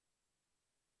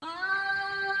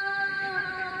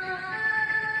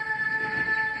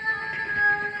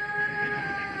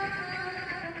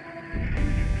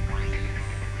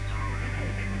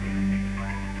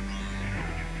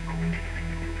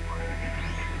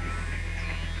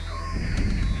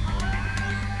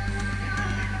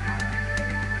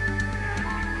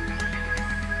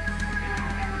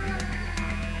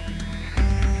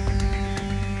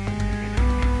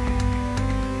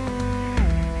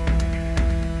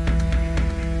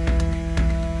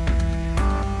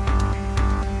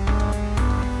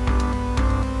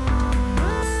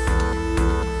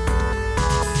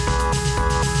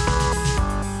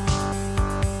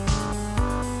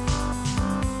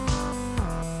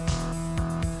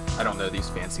I don't know these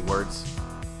fancy words.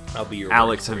 I'll be your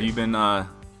Alex, have you been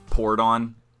poured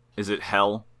on? Is it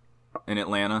hell in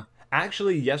Atlanta?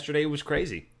 Actually, yesterday was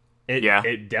crazy. Yeah.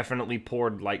 It definitely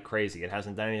poured like crazy. It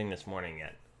hasn't done anything this morning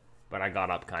yet. But I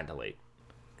got up kind of late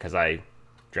because I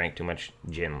drank too much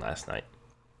gin last night.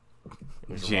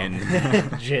 Gin.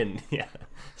 Gin, yeah,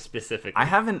 specifically. I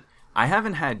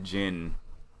haven't had gin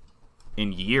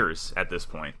in years at this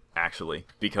point, actually,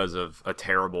 because of a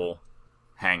terrible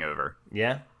hangover.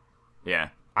 Yeah? Yeah.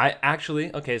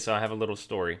 So I have a little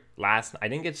story. I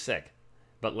didn't get sick,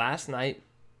 but last night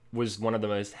was one of the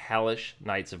most hellish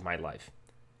nights of my life,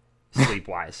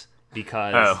 sleep-wise,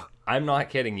 because I'm not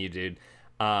kidding you, dude.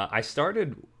 I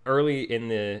started early in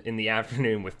the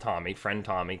afternoon with friend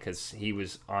Tommy, because he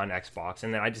was on Xbox,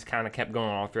 and then I just kind of kept going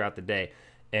all throughout the day.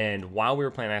 And while we were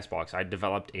playing Xbox, I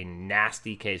developed a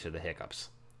nasty case of the hiccups,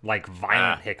 like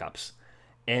violent hiccups.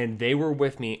 And they were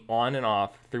with me on and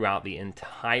off throughout the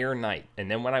entire night. And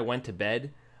then when I went to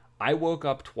bed, I woke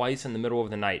up twice in the middle of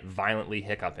the night violently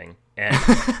hiccuping, and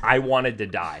I wanted to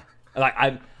die. Like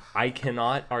I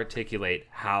cannot articulate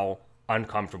how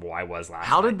uncomfortable I was last night.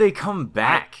 How did they come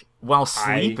back while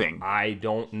sleeping? I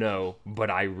don't know, but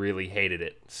I really hated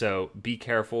it. So be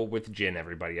careful with gin,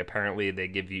 everybody. Apparently, it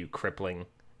gives you crippling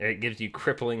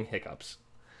hiccups.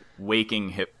 Waking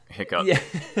hiccup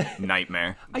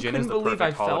nightmare. I Gin couldn't is the believe I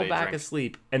perfect fell holiday back drink.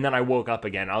 asleep, and then I woke up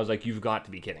again. I was like, "You've got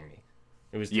to be kidding me!"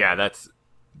 It was Yeah, terrible.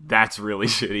 that's really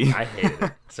shitty. I hated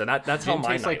it. So that's how Gin my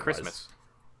tastes night like was. Christmas.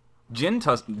 Gin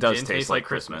does Gin taste like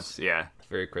Christmas. Yeah. It's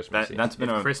very Christmassy. That's been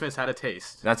If Christmas had a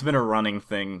taste. That's been a running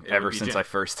thing would ever be since gin. I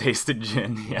first tasted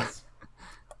gin. Yes.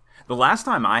 The last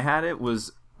time I had it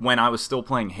was when I was still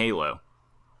playing Halo.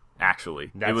 Actually,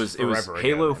 That's it was forever ago,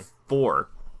 Halo then. 4,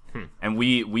 and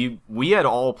we had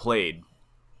all played.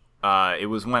 It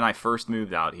was when I first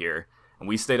moved out here, and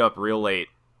we stayed up real late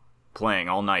playing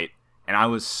all night. And I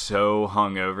was so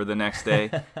hungover the next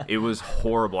day. It was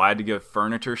horrible. I had to go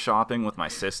furniture shopping with my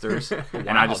sisters,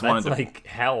 and I just wanted to. like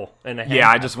hell in a Yeah,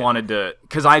 I just wanted to,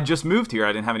 because I just moved here.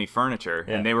 I didn't have any furniture,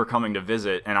 Yeah. and they were coming to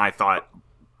visit, and I thought,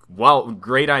 well,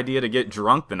 great idea to get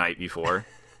drunk the night before.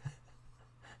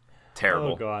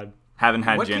 Terrible. Oh god, Haven't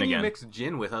had What gin can you again. mix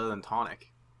gin with other than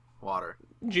tonic water?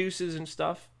 juices and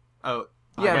stuff. Oh,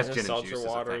 Yeah, I guess And gin and seltzer juice is a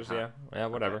waters. thing, huh? Yeah,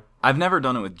 whatever. I've never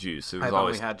done it with juice. It was I've only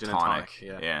always had gin and tonic.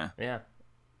 tonic, yeah. Yeah.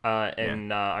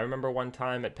 I remember one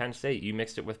time at Penn State, you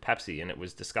mixed it with Pepsi, and it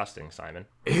was disgusting, Simon.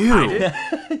 Ew.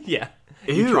 Yeah.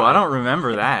 Ew, I don't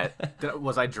remember that.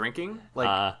 Was I drinking?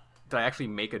 Like, did I actually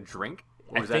make a drink?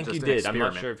 Or I was think that you just an did. I'm not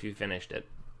experiment? sure if you finished it,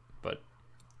 but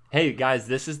hey, guys,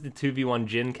 this is the 2v1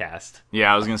 Gin Cast.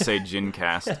 Yeah, I was going to say gin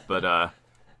cast, but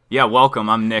yeah, welcome.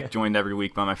 I'm Nick, joined every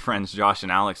week by my friends Josh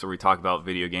and Alex, where we talk about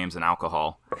video games and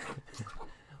alcohol.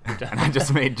 And I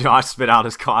just made Josh spit out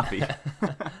his coffee.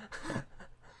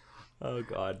 Oh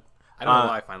God. I don't know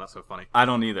why I find that so funny. I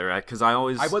don't either, because I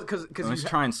always Because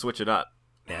try and switch it up.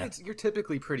 Yeah. you're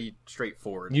typically pretty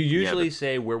straightforward. You usually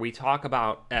say where we talk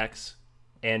about X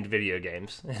and video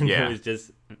games, and Yeah. it was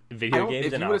just video games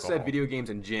if and you would have alcohol. said video games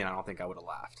and gin, I don't think I would have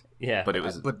laughed. Yeah, But it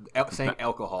was Saying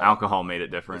alcohol, alcohol made it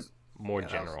different. more that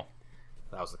was- general.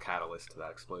 that was the catalyst to that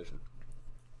explosion.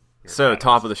 So,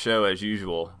 top of the show, as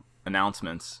usual,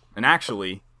 announcements. And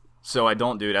actually, so I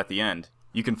don't do it at the end,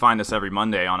 you can find us every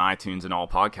Monday on iTunes and all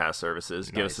podcast services.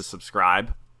 Give us a Nice.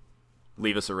 subscribe,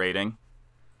 leave us a rating,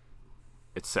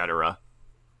 etc.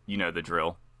 You know the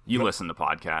drill. You listen to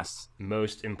podcasts.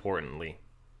 Most importantly,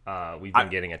 we've been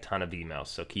getting a ton of emails,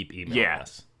 so keep emailing Yeah.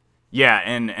 us. Yeah,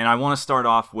 and I want to start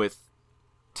off with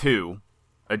 2,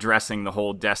 addressing the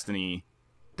whole Destiny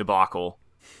debacle.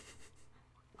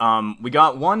 We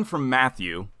got one from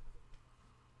Matthew,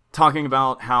 talking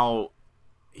about how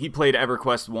he played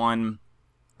EverQuest 1,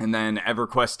 and then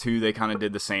EverQuest 2, they kind of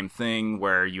did the same thing,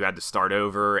 where you had to start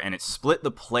over, and it split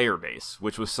the player base,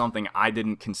 which was something I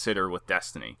didn't consider with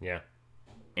Destiny. Yeah.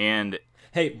 And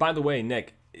Hey, by the way,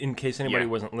 Nick, in case anybody Yeah.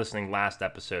 wasn't listening last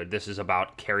episode, this is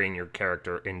about carrying your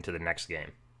character into the next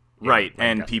game. Yeah, right, like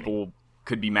and Destiny. people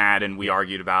could be mad, and we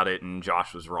argued about it, and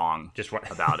Josh was wrong Just what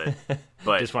about it.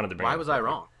 But just wanted to bring. Why it was up. I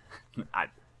wrong?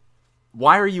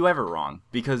 Why are you ever wrong?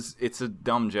 Because it's a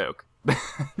dumb joke.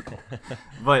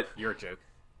 But You're a joke.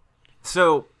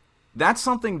 so that's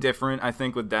something different, I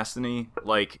think, with Destiny.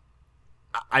 Like,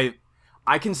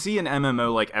 I can see an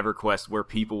MMO like EverQuest where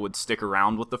people would stick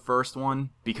around with the first one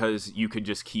because you could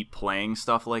just keep playing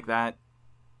stuff like that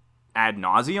ad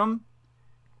nauseum.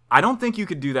 I don't think you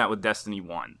could do that with Destiny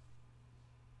 1.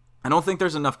 I don't think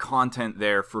there's enough content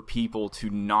there for people to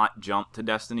not jump to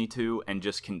Destiny 2 and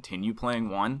just continue playing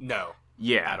 1. No.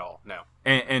 Yeah. At all. No.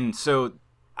 And so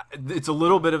it's a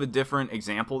little bit of a different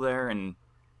example there, and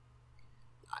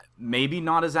maybe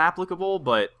not as applicable,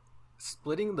 but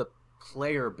Splitting the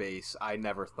player base, I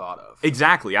never thought of.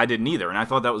 exactly, I didn't either, and I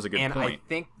thought that was a good and point. I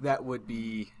think that would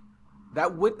be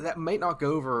that might not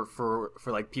go over for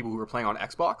like people who are playing on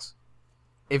Xbox.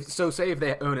 Say if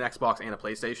they own an Xbox and a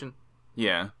PlayStation,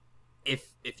 Yeah. if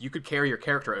you could carry your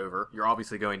character over, you're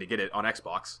obviously going to get it on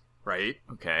Xbox, right?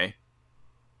 Okay.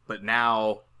 But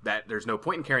now that there's no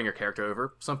point in carrying your character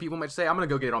over, some people might say, I'm going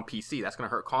to go get it on PC. That's going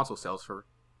to hurt console sales for...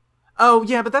 Oh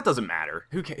yeah, but that doesn't matter.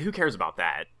 Who cares about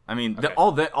that? I mean, Okay.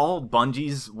 all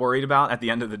Bungie's worried about at the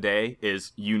end of the day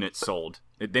is units sold.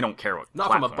 They don't care what. Not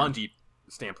platform. from a Bungie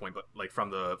standpoint, but like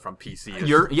from PC.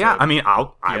 I mean,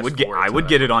 I would PS4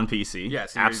 get it on PC. Yeah,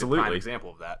 so you're a prime absolutely.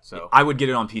 example of that. So I would get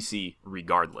it on PC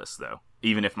regardless, though,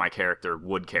 even if my character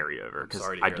would carry over, because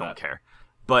sorry to I hear don't that. care.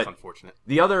 it's But unfortunate.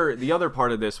 the other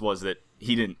part of this was that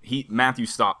Matthew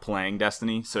stopped playing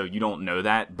Destiny, so you don't know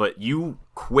that, but you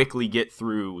quickly get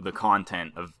through the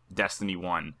content of Destiny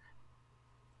 1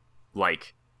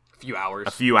 like A few hours.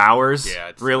 a few hours,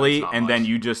 Yeah, really, it's not and then much.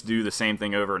 you just do the same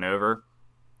thing over and over.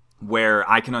 Where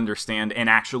I can understand and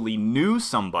actually knew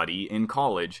somebody in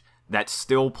college that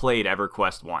still played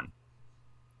EverQuest 1.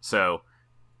 So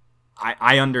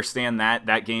I understand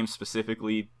that game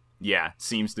specifically, yeah,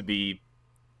 seems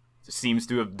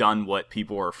to have done what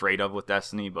people are afraid of with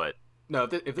Destiny, but No,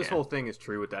 if this Yeah. whole thing is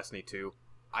true with Destiny 2,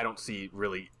 I don't see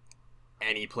really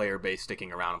any player base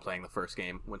sticking around and playing the first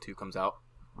game when 2 comes out.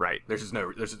 right. There's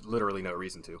literally no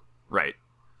reason to. Right.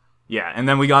 Yeah, and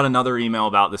then we got another email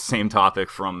about the same topic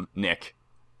from Nick.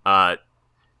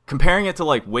 Comparing it to,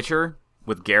 like, Witcher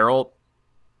with Geralt,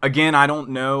 again, I don't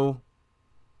know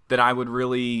that I would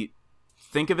really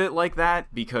think of it like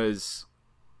that, because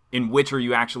in Witcher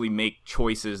you actually make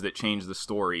choices that change the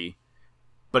story,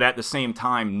 but at the same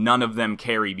time, none of them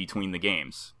carry between the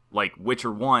games. Like,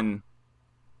 Witcher 1,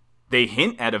 they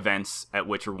hint at events at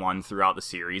Witcher 1 throughout the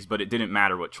series, but it didn't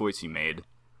matter what choice you made.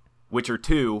 Witcher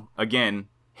 2, again,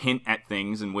 hint at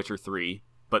things in Witcher 3,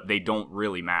 but they don't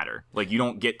really matter. Like, you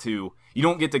don't get to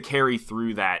carry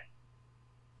through that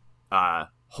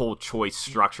whole choice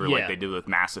structure like Yeah. they did with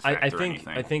Mass Effect or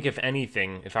anything. I think if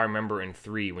anything, if I remember in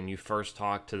 3, when you first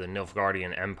talked to the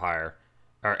Nilfgaardian Emperor,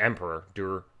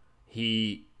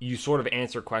 you sort of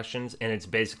answer questions, and it's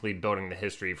basically building the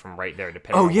history from right there.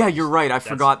 Depending. Oh on yeah, what you're right. I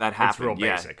forgot that happened. It's real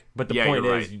Yeah. basic. But the Yeah, point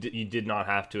you're is, right. you did not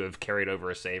have to have carried over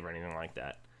a save or anything like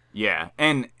that. Yeah,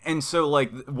 and so,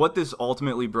 like, what this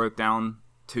ultimately broke down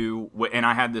to, and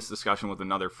I had this discussion with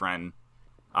another friend.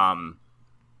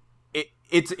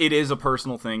 It is a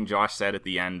personal thing. Josh said at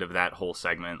the end of that whole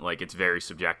segment, like, it's very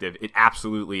subjective. It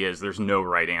absolutely is. There's no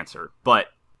right answer, but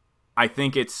I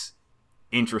think it's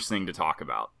interesting to talk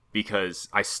about, because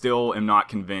I still am not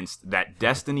convinced that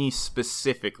Destiny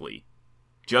specifically,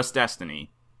 just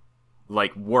Destiny,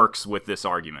 like, works with this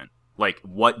argument. Like,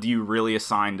 what do you really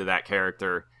assign to that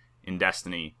character in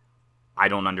Destiny? I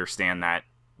don't understand that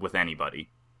with anybody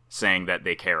saying that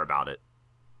they care about it.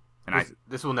 And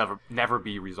This will never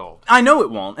be resolved. I know it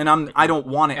won't, and I don't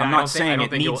want it. And I'm I not don't saying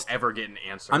think it needs. you'll ever get an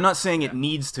answer. I'm not saying it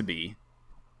needs to be,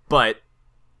 but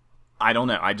I don't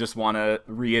know. I just want to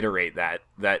reiterate that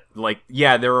like,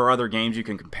 yeah, there are other games you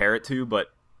can compare it to, but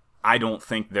I don't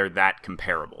think they're that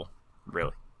comparable,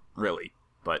 really.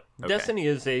 But okay. Destiny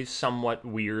is a somewhat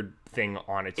weird thing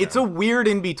on its It's own. a weird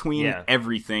in between Yeah.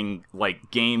 everything, like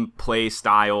gameplay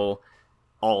style,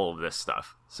 all of this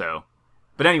stuff. So,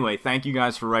 but anyway, thank you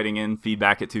guys for writing in.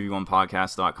 Feedback at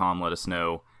 2v1podcast.com. Let us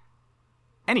know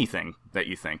anything that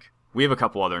you think. We have a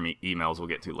couple other emails we'll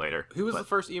get to later. Who was but the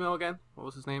first email again? What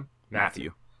was his name?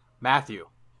 Matthew. Matthew.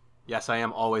 Yes, I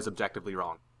am always objectively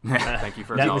wrong. Thank you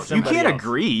for That was acknowledging. You somebody can't else.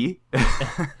 agree. I'm just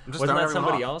Wasn't throwing that everyone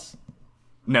somebody off. else?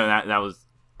 No, that was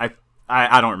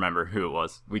I don't remember who it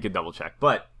was. We could double check,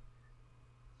 but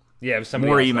Yeah, it was somebody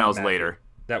more else, not emails Matthew. later.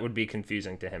 That would be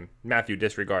confusing to him. Matthew,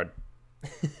 disregard.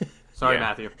 Sorry, Yeah.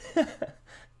 Matthew.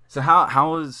 So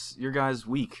how was your guys'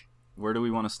 week? Where do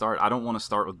we want to start? I don't want to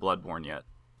start with Bloodborne yet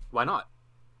Why not?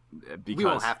 because We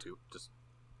won't have to, just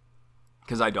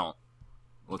I don't.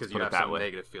 Let's because put you it have that some way.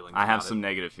 negative feelings. I have about some it.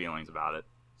 negative feelings about it.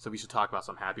 So we should talk about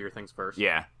some happier things first.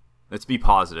 Yeah, let's be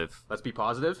positive. Let's be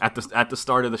positive. At the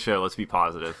start of the show, let's be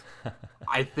positive.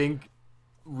 I think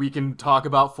we can talk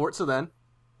about Forza then.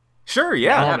 Sure,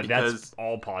 yeah, Yeah, That's because-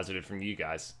 all positive from you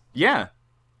guys. yeah.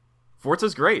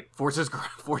 Forza's great. Forza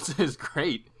is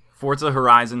great. Forza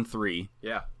Horizon 3.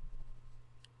 Yeah.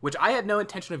 Which I had no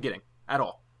intention of getting at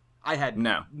all. I had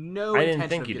No. no I didn't intention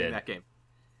think of you getting did. that game.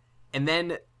 And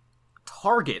then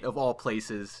Target, of all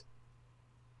places,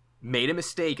 made a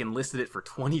mistake and listed it for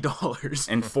 $20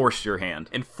 And forced your hand.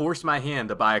 and forced my hand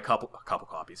to buy a couple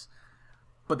copies.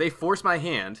 but they forced my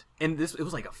hand, and it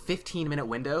was like a 15-minute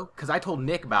window because I told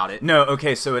Nick about it. No,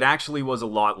 okay, so it actually was a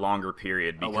lot longer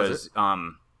period because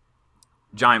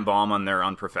Giant Bomb on their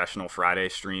Unprofessional Friday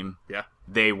stream, Yeah.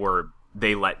 they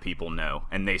let people know,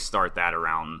 and they start that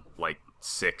around like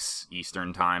 6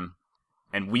 Eastern time,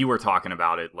 and we were talking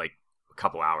about it like a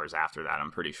couple hours after that,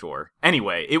 I'm pretty sure.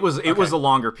 Anyway, it was a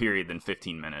longer period than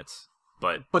 15 minutes,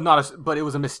 but it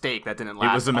was a mistake that didn't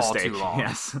last it was a mistake. all too long.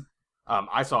 Yes.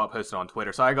 I saw it posted on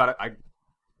Twitter, so I got it.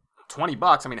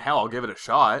 $20. I mean, hell, I'll give it a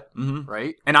shot,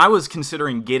 right? And I was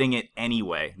considering getting it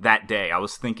anyway that day. I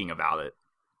was thinking about it.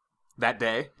 That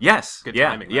day? Yes. Good yeah.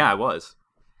 timing, Yeah, man. I was.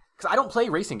 Because I don't play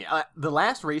racing games. The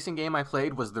last racing game I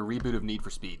played was the reboot of Need for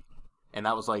Speed, and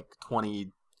that was like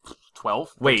 2012.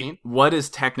 13? Wait, what is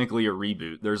technically a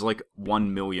reboot? There's like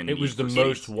 1 million. It was the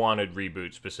most wanted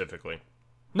reboot specifically.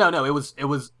 No, it was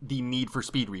the Need for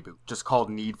Speed reboot, just called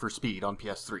Need for Speed on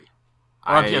PS3.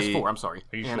 Or on PS4, I'm sorry.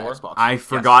 Are you and sure? Xbox. I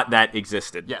forgot that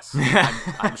existed. Yes,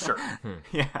 I'm sure.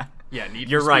 Yeah. Yeah, Need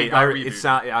You're for right. Speed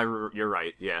got rebooted. You're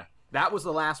right. Yeah. That was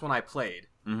the last one I played.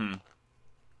 Mm-hmm.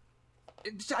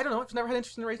 I don't know. I've just never had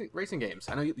interest in racing games.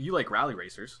 I know you like rally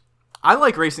racers. I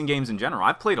like racing games in general.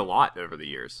 I've played a lot over the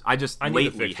years. I need to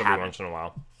lately fix every haven't. once in a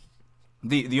while.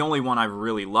 The only one I've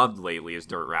really loved lately is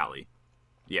Dirt Rally.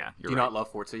 Yeah, you're Do you right. not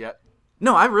love Forza yet?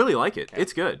 No, I really like it.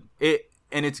 It's good.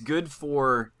 It's good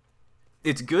for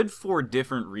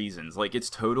different reasons. Like, it's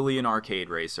totally an arcade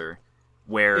racer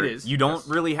where It is, you don't yes.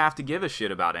 really have to give a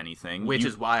shit about anything. Which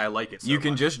is why I like it so you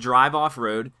can much. just drive off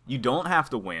road. You don't have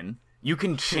to win. You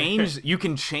can change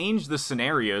the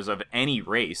scenarios of any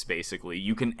race, basically.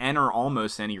 You can enter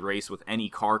almost any race with any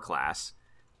car class.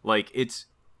 Like, it's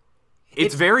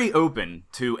very open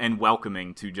to and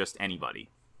welcoming to just anybody.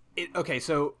 Okay,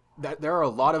 so there are a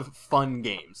lot of fun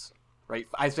games, right?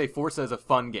 I say Forza is a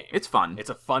fun game. It's fun.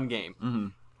 It's a fun game. Mm-hmm.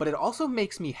 But it also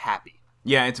makes me happy.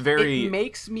 Yeah, it's very... It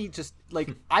makes me just,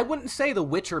 like, I wouldn't say The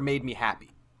Witcher made me happy.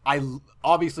 I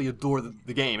obviously adore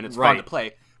the game, and it's fun to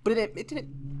play. But it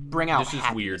didn't bring out This is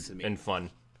happiness weird in me. and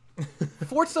fun.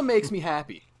 Forza makes me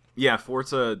happy. Yeah,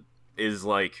 Forza is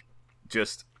like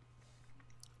just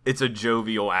it's a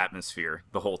jovial atmosphere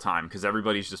the whole time because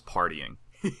everybody's just partying.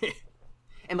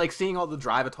 And like seeing all the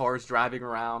drivatars driving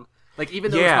around, like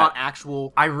even though it's Yeah. not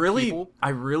actual I really people,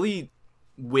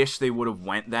 wish they would have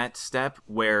went that step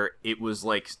where it was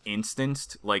like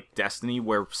instanced like Destiny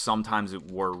where sometimes it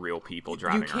were real people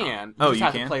driving you can. around. You just you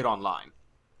have can to play it online.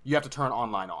 You have to turn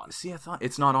online on. See, I thought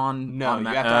it's not on. No, on you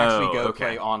that. have to actually go okay.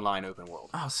 play online open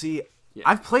world. Oh, see, Yeah.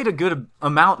 I've played a good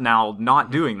amount now not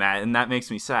doing that, and that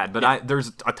makes me sad. But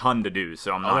there's a ton to do,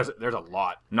 so I'm not There's a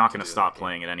lot. not going to do stop that game.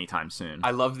 playing it anytime soon. I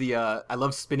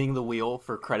love spinning the wheel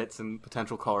for credits and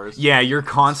potential cars. Yeah, you're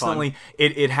constantly.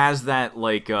 It has that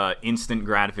like instant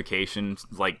gratification,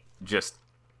 like just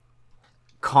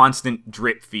constant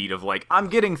drip feed of like I'm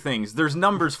getting things. There's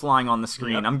numbers flying on the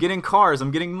screen. Yep. I'm getting cars. I'm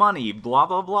getting money. Blah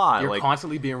blah blah. You're like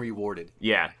constantly being rewarded.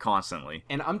 yeah, constantly.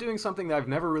 And I'm doing something that I've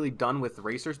never really done with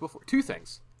racers before. Two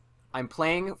things. I'm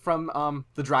playing from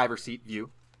the driver's seat view.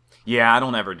 Yeah, I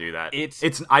don't ever do that.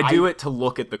 It's- I do it to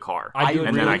look at the car. I do I it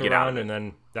and then to I look get out around, of it. and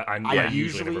then I I usually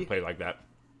usually- never play like that.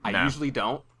 I No. usually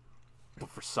don't, but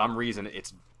for some reason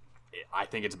I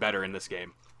think it's better in this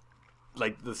game.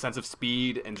 Like the sense of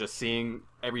speed and just seeing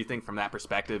everything from that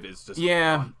perspective is just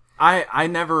Yeah. fun.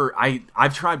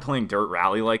 I've tried playing Dirt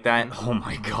Rally like that. Oh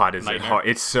my god, is it Nightmare. hard?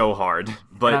 It's so hard.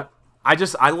 But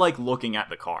I like looking at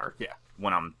the car. Yeah.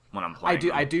 When I'm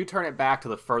playing. I do turn it back to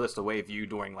the furthest away view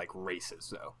during like races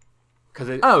though,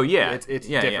 because Oh, yeah. it's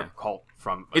Yeah, difficult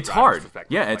from a It's driver's hard.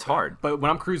 perspective Yeah, like it's that. hard. But when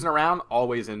I'm cruising around,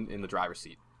 always in the driver's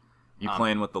seat. You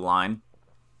playing with the line?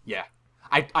 Yeah,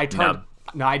 I turned. Nub.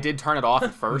 No, I did turn it off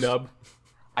at first. Nub.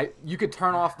 You could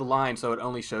turn off the line so it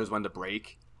only shows when to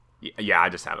brake. Yeah, I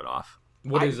just have it off.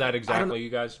 What is that I don't exactly, you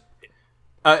guys?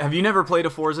 Have you never played a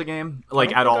Forza game like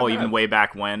don't at think all, I even have. way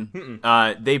back when?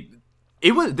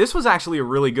 This was actually a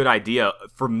really good idea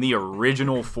from the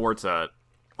original Forza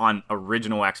on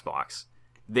original Xbox.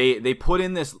 They put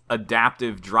in this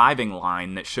adaptive driving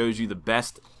line that shows you the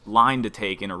best line to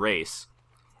take in a race.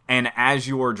 And as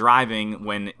you're driving,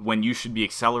 when you should be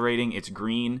accelerating, it's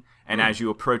green. And as you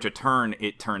approach a turn,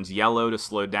 it turns yellow to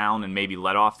slow down and maybe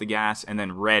let off the gas, and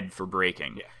then red for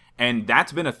braking. Yeah. And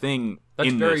that's been a thing That's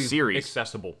in very the series.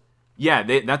 accessible. Yeah,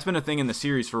 that's been a thing in the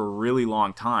series for a really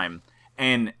long time.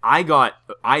 And I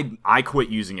quit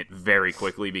using it very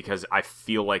quickly because I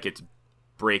feel like it's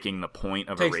breaking the point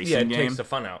of a racing it game. takes the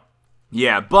fun out.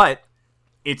 Yeah, but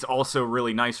it's also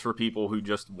really nice for people who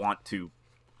just want to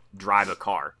drive a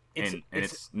car. And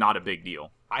it's not a big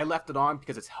deal. I left it on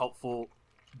because it's helpful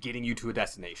getting you to a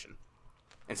destination.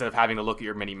 instead of having to look at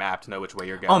your mini map to know which way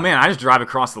you're going. Oh man, I just drive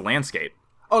across the landscape.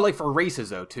 Oh, like for races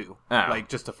though too. Oh. Like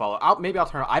just to follow. Maybe I'll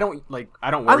turn. I don't worry.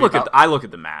 I look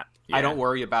at the map. Yeah. I don't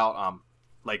worry about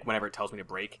like whenever it tells me to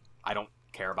brake. I don't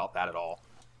care about that at all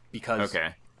because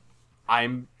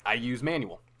I use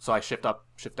manual, so I shift up,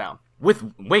 shift down.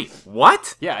 Wait,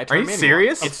 what? Yeah, Are you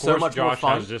serious? It's so much more Josh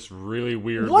fun. has this really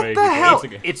weird What way the he hell? plays the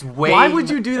game. It's way. Why would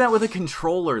you do that with a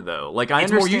controller though? Like I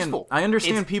It's more understand. useful. I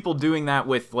understand It's- people doing that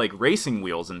with like racing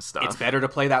wheels and stuff. It's better to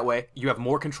play that way. You have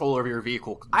more control over your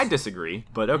vehicle. I dicisagree,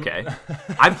 but okay.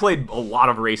 I've played a lot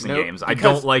of racing Nope, games. I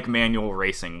because- don't like manual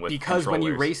racing with because when you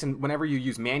controllers. race and whenever you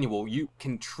use manual, you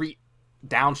can treat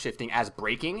downshifting as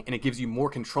braking, and it gives you more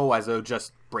control as though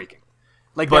just braking.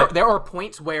 Like But- there are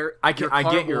points where I your get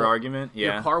car your will- argument.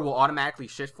 Yeah. Your car will automatically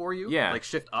shift for you. Yeah. Like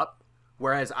shift up.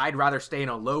 Whereas I'd rather stay in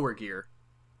a lower gear.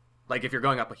 Like if you're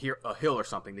going up a hill or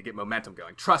something to get momentum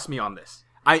going. Trust me on this.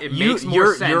 It makes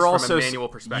more sense you're from also a manual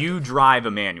perspective. You drive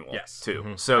a manual Yes.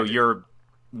 too, so you're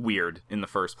weird in the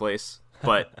first place.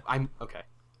 But I'm okay.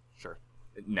 Sure.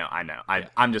 no, I know.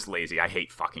 I'm just lazy. I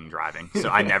hate fucking driving, so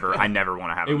I never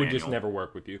want to have a It manual. would just never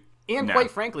work with you. And No.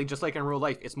 quite frankly, just like in real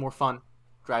life, it's more fun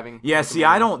driving. Yeah, with a see,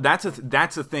 I manual. don't.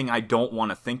 That's a thing I don't want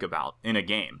to think about in a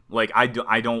game. Like I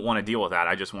don't want to deal with that.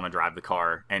 I just want to drive the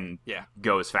car and Yeah.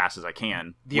 go as fast as I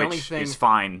can, The which only thing- is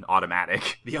fine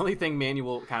automatic. The only thing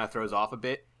manual kind of throws off a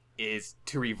bit is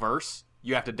to reverse.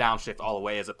 You have to downshift all the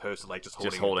way as opposed to like just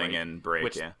holding and brake,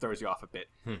 which yeah. throws you off a bit.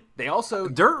 They also,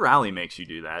 Dirt Rally makes you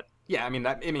do that. yeah, I mean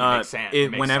that it makes sense. It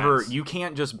makes Whenever sense. you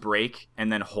can't just brake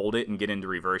and then hold it and get into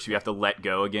reverse, you have to let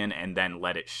go again and then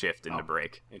let it shift into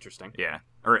brake. Interesting. Yeah,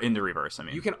 or into reverse. I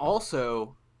mean, You can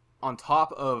also, on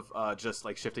top of just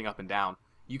like shifting up and down,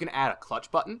 you can add a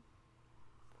clutch button.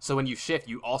 So when you shift,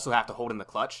 you also have to hold in the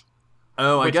clutch.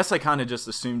 I guess I kind of just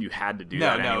assumed you had to do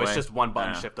that. No, anyway. it's just one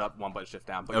button Yeah. shift up, one button shift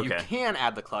down. But you Okay. can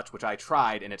add the clutch, which I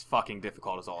tried, and it's fucking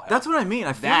difficult as all hell. That's what I mean.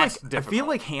 I feel That's like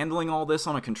difficult. handling all this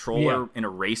on a controller Yeah. in a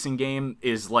racing game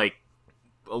is like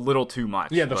a little too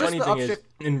much. Yeah, the but- funny the thing is, upshift-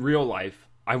 in real life,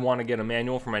 I want to get a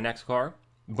manual for my next car,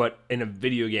 but in a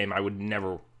video game, I would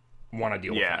never want to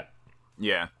deal with that.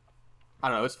 Yeah. I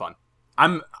don't know. It's fun.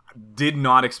 Did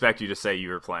not expect you to say you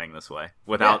were playing this way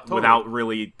totally. without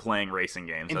really playing racing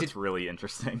games. And That's really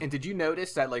interesting. And did you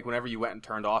notice that, like, whenever you went and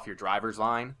turned off your driver's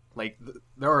line, like,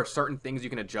 there are certain things you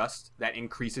can adjust that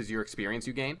increases your experience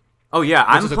you gain? Oh yeah,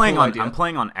 I'm is a playing cool on idea. I'm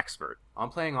playing on expert. I'm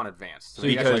playing on advanced. So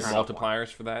you got like Because- multipliers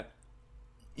for that?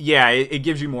 Yeah, it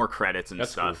gives you more credits and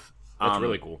That's stuff. cool. That's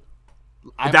really cool.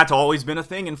 That's always been a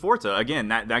thing in Forza. Again,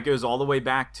 that goes all the way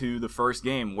back to the first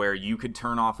game where you could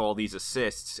turn off all these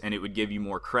assists and it would give you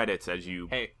more credits as you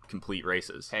Hey. complete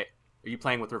races. Hey, are you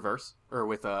playing with reverse or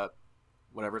with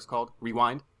whatever it's called,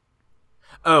 rewind?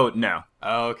 Oh no,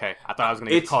 Oh, okay. I thought I was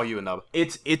gonna call you a nub.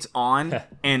 it's on,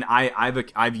 and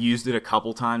I've used it a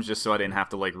couple times just so I didn't have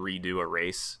to like redo a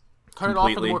race. Turn it off for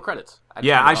the completely. more credits.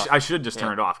 Yeah, turn it off. I should just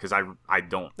turn it off because I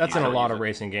don't. That's in I a don't lot use of it.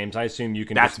 racing games. I assume you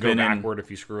can That's just go been in- backward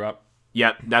if you screw up.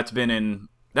 Yep, that's been in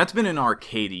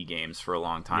arcadey games for a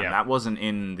long time. Yeah. That wasn't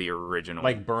in the original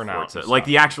Like Burnout Forza. and Like stuff.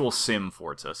 the actual Sim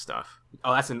Forza stuff.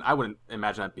 Oh, I wouldn't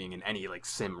imagine that being in any like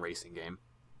sim racing game.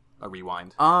 A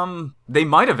rewind. They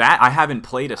might have. I haven't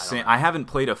played know. I haven't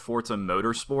played a Forza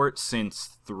Motorsport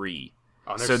since 3.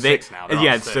 Oh, there's so they 6 now. They're on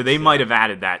yeah, 6, so they yeah. might have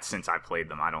added that since I played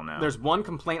them. I don't know. There's one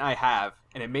complaint I have,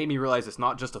 and it made me realize it's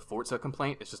not just a Forza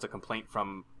complaint. It's just a complaint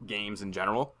from games in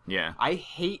general. Yeah. I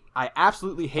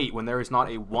absolutely hate when there is not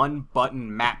a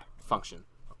one-button map function.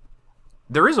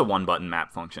 There is a one button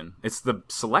map function. It's the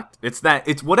select.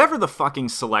 It's whatever the fucking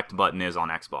select button is on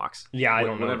Xbox. Yeah, I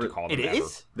don't know what whatever- to call it. It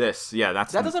is? This, yeah,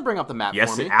 that's That doesn't bring up the map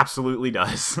Yes, for me. it absolutely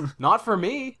does. Not for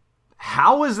me.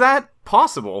 How is that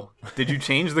possible? Did you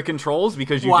change the controls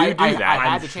because you Well, do I that? had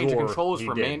I'm to change the sure controls he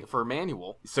for did. for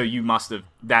manual. So you must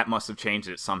have changed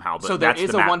it somehow. But So there that's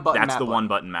is the a map, one-button That's map the button. one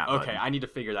button map. Okay, button. I need to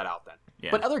figure that out then.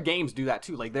 Yeah. But other games do that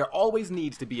too. Like there always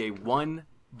needs to be a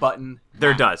one-button.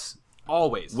 There map. does.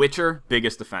 Always. Witcher,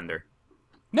 biggest offender.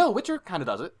 No, Witcher kind of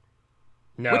does it.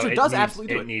 No, Witcher it does needs,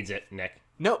 absolutely do it it. needs it, Nick.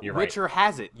 No, You're right. Witcher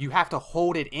has it. You have to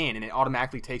hold it in, and it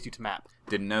automatically takes you to map.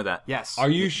 Didn't know that. Yes. Are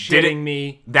you Did shitting it-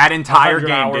 me? That entire 100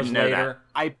 game hours didn't know later, that.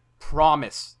 I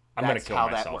promise. I'm gonna that's kill how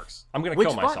myself. that works. I'm gonna Which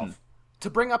kill myself. button? To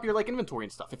bring up your like inventory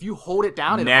and stuff. If you hold it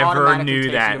down, it Never automatically knew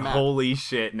takes that. You to map. Holy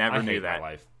shit! Never I knew hate that. my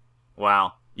life.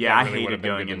 Wow. Yeah, That I really hated would've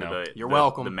been going good into to know. the. You're the-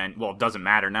 welcome. The men. Well, it doesn't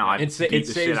matter now. It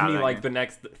saves me like the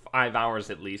next 5 hours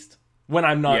at least when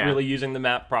I'm not Yeah. really using the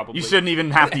map. Probably. You shouldn't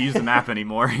even have to use the map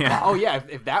anymore. Yeah. Oh yeah,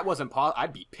 if that wasn't possible,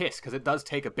 I'd be pissed because it does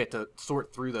take a bit to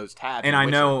sort through those tabs. And in I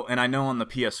Witcher. know on the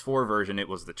PS4 version, it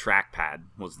was the trackpad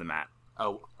was the map.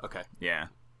 Oh, okay. Yeah.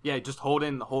 Yeah, just hold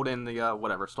in the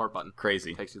whatever start button.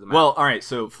 Crazy. Takes you to the map. Well, all right.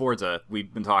 So Forza,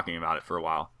 we've been talking about it for a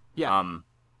while. Yeah.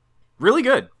 Really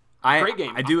good. Great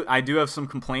game. I do have some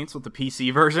complaints with the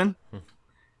PC version.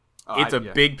 It's a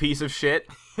big piece of shit.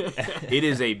 It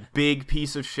is a big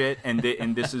piece of shit, and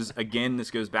this is again.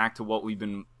 This goes back to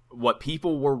what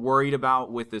people were worried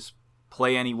about with this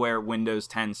Play Anywhere Windows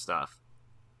 10 stuff.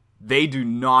 They do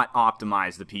not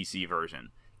optimize the PC version.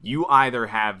 You either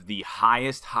have the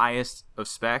highest of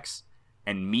specs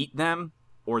and meet them,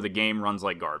 or the game runs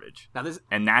like garbage.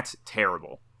 And that's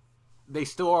terrible. They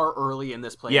still are early in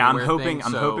this Play Yeah, Anywhere thing,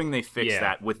 I'm hoping they fix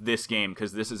that with this game,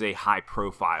 because this is a high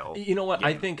profile. You know what? Game.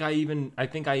 I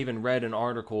think I even read an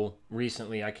article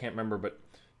recently. I can't remember, but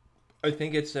I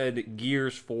think it said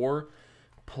Gears 4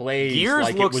 plays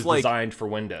like it was designed for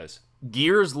Windows.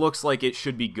 Gears looks like it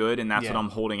should be good, and that's what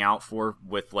I'm holding out for.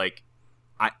 With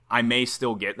I may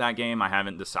still get that game. I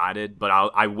haven't decided, but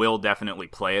I will definitely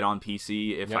play it on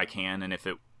PC if I can, and if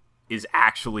it is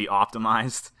actually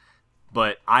optimized.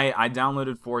 But I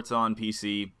downloaded Forza on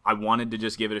PC. I wanted to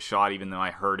just give it a shot, even though I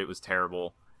heard it was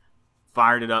terrible.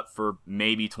 Fired it up for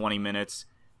maybe 20 minutes.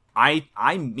 I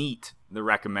meet the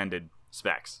recommended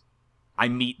specs. I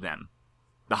meet them.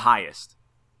 The highest.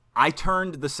 I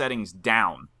turned the settings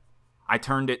down. I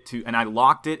turned it to, and I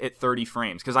locked it at 30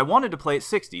 frames, because I wanted to play at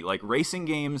 60. Like, racing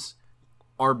games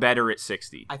are better at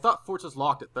 60. I thought Forza's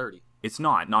locked at 30. It's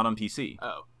not on PC.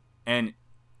 Oh. And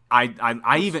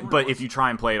I even, but if you try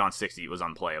and play it on 60, it was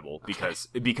unplayable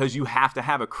because you have to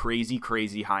have a crazy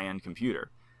high-end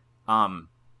computer.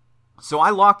 So I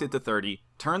locked it to 30,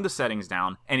 turned the settings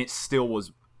down, and it still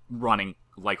was running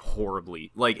like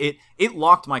horribly. Like it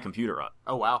locked my computer up.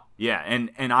 Oh wow. Yeah,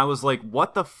 and I was like,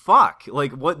 what the fuck?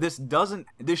 Like, what? This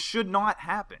should not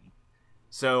happen.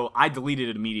 So I deleted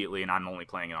it immediately, and I'm only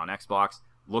playing it on Xbox.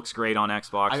 Looks great on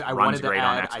Xbox. I runs great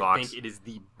on Xbox. I think it is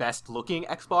the best looking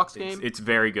Xbox game. It's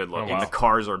very good looking. Oh, wow. The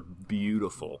cars are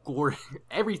beautiful.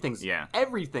 Everything's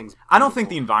beautiful. I don't think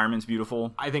the environment's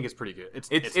beautiful. I think it's pretty good. It's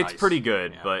nice. Pretty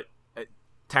good, but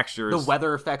textures. The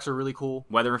weather effects are really cool.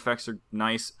 Weather effects are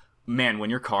nice. Man, when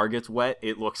your car gets wet,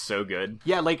 it looks so good.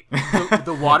 Yeah, like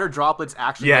the water droplets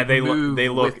actually move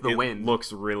with the wind.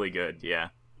 Looks really good. Yeah.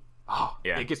 Oh,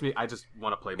 yeah. It gets me. I just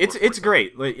want to play more. It's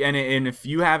great. Like, and if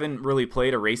you haven't really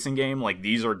played a racing game, like,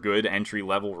 these are good entry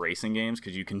level racing games,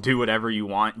 because you can do whatever you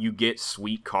want. You get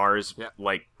sweet cars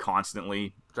like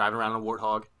constantly. Driving around in a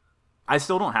Warthog. I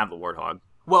still don't have the Warthog.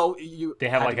 Well, they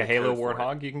have like a Halo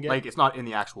Warthog you can get. Like, it's not in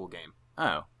the actual game.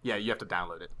 Oh. Yeah, you have to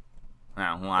download it.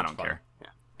 Oh, well, I don't care.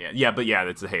 Yeah, but yeah,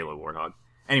 it's the Halo Warthog.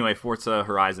 Anyway, Forza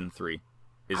Horizon 3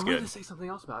 is good. I wanted to say something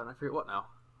else about it, and I forget what now.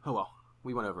 Oh well.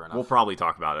 We went over enough. We'll probably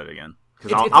talk about it again,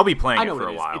 because I'll be playing it for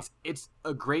a while. It's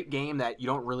a great game that you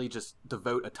don't really just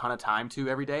devote a ton of time to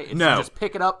every day. No. You just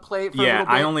pick it up, play it for a little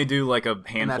bit. I only do like a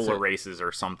handful of races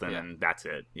or something, and that's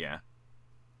it. Yeah.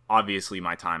 Obviously,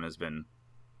 my time has been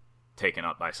taken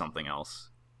up by something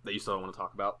else. That you still don't want to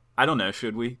talk about? I don't know.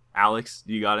 Should we? Alex,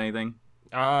 do you got anything?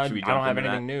 I don't have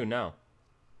anything new, no.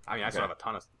 I mean, I still have a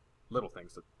ton of little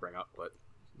things to bring up, but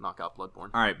knock out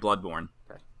Bloodborne. All right, Bloodborne.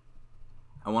 Okay.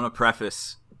 I want to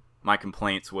preface my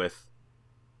complaints with,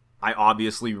 I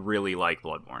obviously really like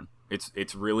Bloodborne.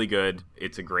 It's really good.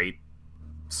 It's a great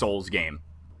Souls game.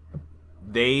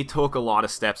 They took a lot of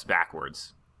steps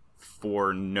backwards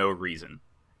for no reason.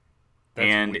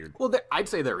 That's weird. Well, I'd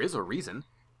say there is a reason.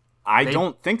 I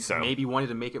don't think so. Maybe wanted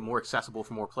to make it more accessible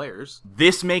for more players.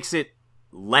 This makes it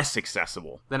less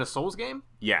accessible than a Souls game.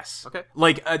 Yes. Okay.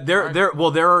 Like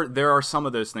there are some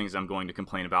of those things I'm going to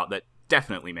complain about that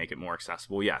definitely make it more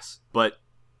accessible. Yes, but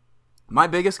my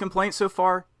biggest complaint so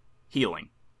far, healing.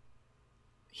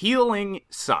 Healing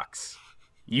sucks.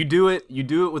 You do it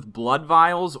with blood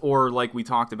vials, or like we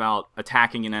talked about,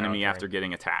 attacking an enemy after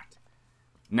getting attacked.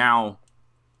 Now,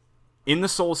 in the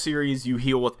Soul series, you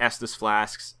heal with Estus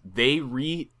flasks. They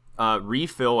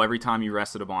refill every time you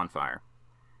rest at a bonfire.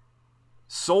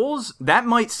 Souls, that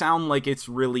might sound like it's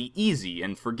really easy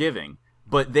and forgiving,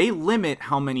 but they limit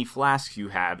how many flasks you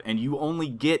have, and you only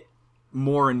get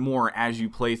more and more as you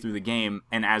play through the game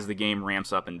and as the game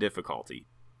ramps up in difficulty.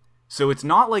 So it's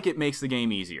not like it makes the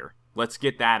game easier. Let's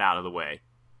get that out of the way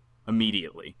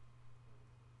immediately.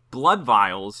 Blood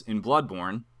vials in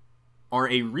Bloodborne are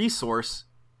a resource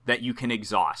that you can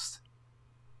exhaust.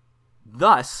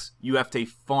 Thus, you have to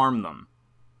farm them.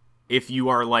 If you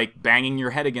are like banging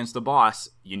your head against a boss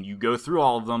and you go through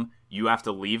all of them, you have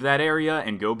to leave that area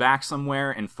and go back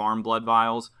somewhere and farm blood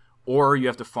vials, or you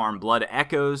have to farm blood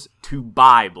echoes to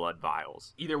buy blood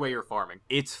vials. Either way, you're farming.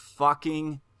 It's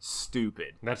fucking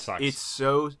stupid. That sucks.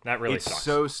 That really sucks. It's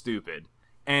so stupid.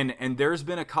 And there's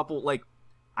been a couple, like,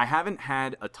 I haven't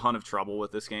had a ton of trouble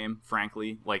with this game,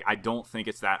 frankly. Like, I don't think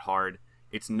it's that hard.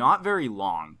 It's not very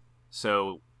long,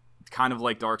 so kind of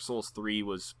like Dark Souls 3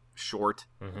 was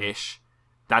short-ish.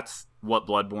 That's what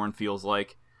Bloodborne feels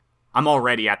like. I'm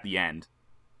already at the end.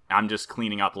 I'm just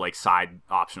cleaning up like side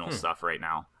optional stuff right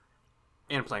now.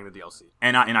 And playing the DLC.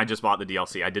 And I just bought the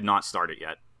DLC. I did not start it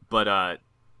yet. But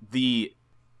the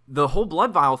whole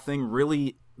Blood Vial thing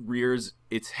really rears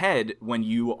its head when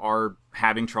you are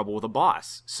having trouble with a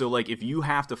boss. So like if you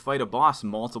have to fight a boss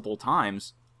multiple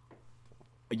times,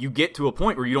 you get to a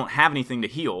point where you don't have anything to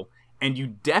heal, and you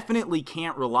definitely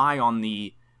can't rely on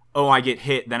I get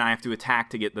hit, then I have to attack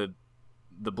to get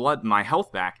my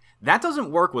health back. That doesn't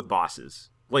work with bosses.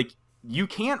 Like, you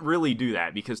can't really do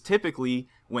that, because typically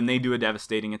when they do a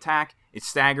devastating attack, it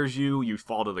staggers you, you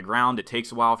fall to the ground, it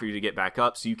takes a while for you to get back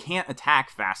up, so you can't attack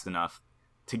fast enough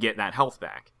to get that health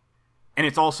back. And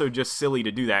it's also just silly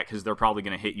to do that, because they're probably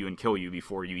going to hit you and kill you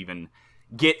before you even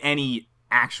get any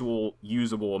actual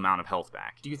usable amount of health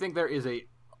back. Do you think there is a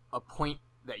point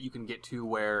that you can get to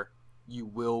where you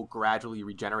will gradually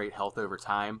regenerate health over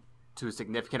time to a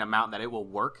significant amount that it will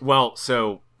work? Well,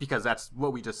 so... Because that's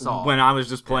what we just saw. When I was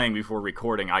just playing before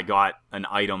recording, I got an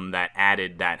item that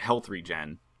added that health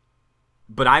regen.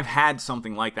 But I've had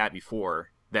something like that before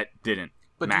that didn't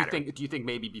matter. Do you think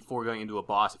maybe before going into a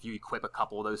boss, if you equip a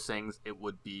couple of those things, it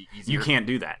would be easier? You can't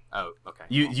do that. Oh, okay.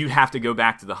 You have to go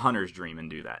back to the Hunter's Dream and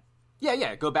do that.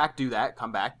 Yeah. Go back, do that,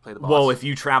 come back, play the boss. Well, if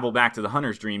you travel back to the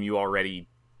Hunter's Dream, you already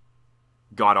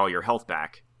got all your health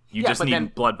back. You just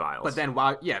need blood vials. But then,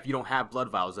 if you don't have blood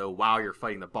vials, though, while you're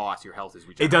fighting the boss, your health is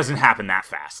regenerated. It doesn't happen that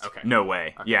fast. Okay. No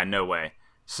way. Okay. Yeah, no way.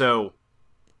 So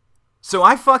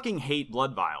I fucking hate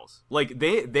blood vials. Like,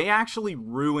 they actually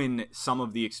ruin some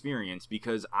of the experience,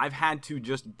 because I've had to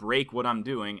just break what I'm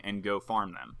doing and go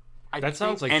farm them. That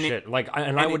sounds like shit.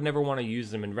 I would never want to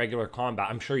use them in regular combat.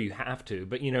 I'm sure you have to,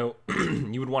 but you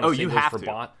would want to save those for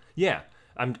bot. Yeah.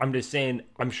 I'm just saying,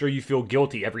 I'm sure you feel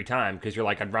guilty every time, because you're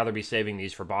like, I'd rather be saving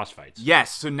these for boss fights.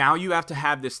 Yes, so now you have to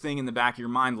have this thing in the back of your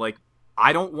mind, like,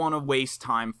 I don't want to waste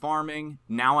time farming,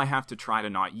 now I have to try to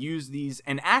not use these.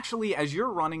 And actually, as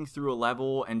you're running through a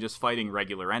level and just fighting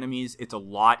regular enemies, it's a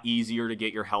lot easier to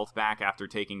get your health back after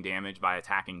taking damage by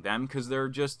attacking them, because they're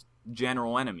just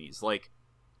general enemies. Like,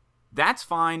 that's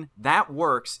fine, that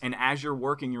works, and as you're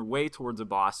working your way towards a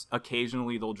boss,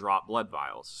 occasionally they'll drop blood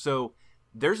vials. So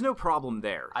there's no problem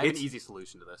there. I have an easy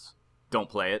solution to this. Don't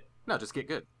play it. No, just get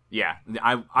good. Yeah,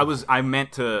 I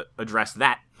meant to address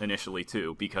that initially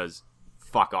too, because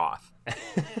fuck off.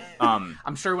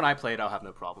 I'm sure when I play it, I'll have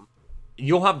no problem.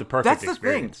 You'll have the perfect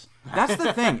experience. That's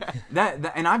the thing.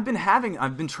 That and I've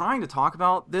been trying to talk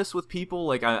about this with people.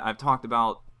 Like I've talked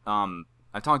about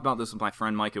this with my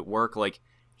friend Mike at work. Like,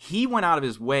 he went out of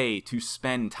his way to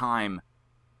spend time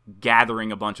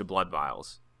gathering a bunch of blood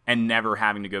vials and never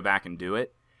having to go back and do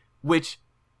it, which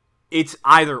it's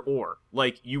either or.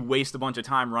 Like, you waste a bunch of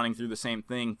time running through the same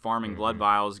thing, farming blood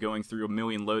vials, going through a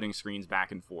million loading screens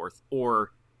back and forth,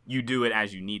 or you do it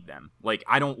as you need them. Like,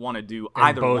 I don't want to do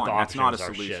either one. That's not a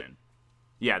solution.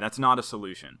 Yeah, that's not a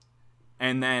solution.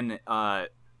 And then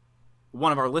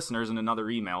one of our listeners in another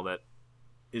email that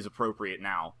is appropriate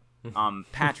now,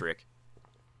 Patrick,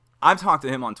 I've talked to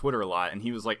him on Twitter a lot, and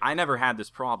he was like, I never had this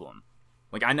problem.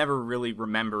 Like, I never really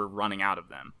remember running out of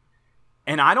them.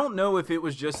 And I don't know if it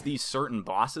was just these certain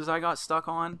bosses I got stuck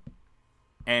on,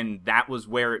 and that was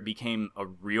where it became a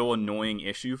real annoying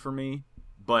issue for me.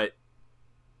 But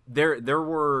there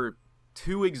were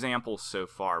two examples so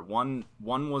far. One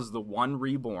was the One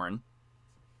Reborn,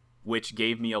 which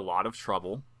gave me a lot of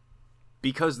trouble,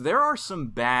 because there are some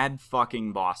bad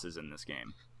fucking bosses in this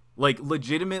game. Like,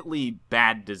 legitimately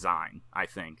bad design, I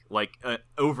think. Like,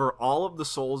 over all of the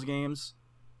Souls games,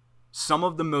 some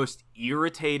of the most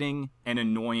irritating and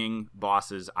annoying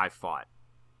bosses I've fought.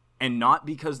 And not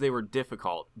because they were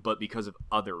difficult, but because of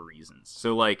other reasons.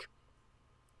 So, like,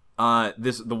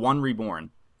 the One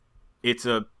Reborn, it's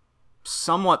a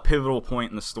somewhat pivotal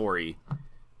point in the story,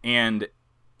 and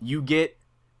you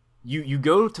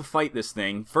go to fight this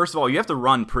thing. First of all, you have to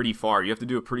run pretty far. You have to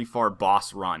do a pretty far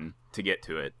boss run to get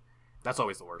to it. That's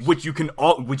always the worst. Which you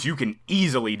can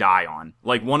easily die on.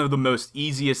 Like, one of the most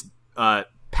easiest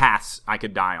paths I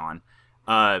could die on.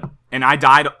 And I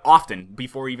died often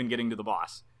before even getting to the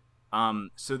boss.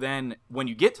 So then, when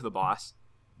you get to the boss,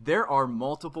 there are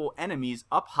multiple enemies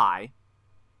up high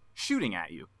shooting at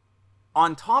you,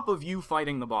 on top of you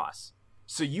fighting the boss.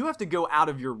 So you have to go out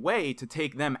of your way to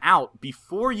take them out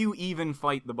before you even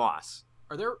fight the boss.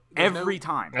 Are there every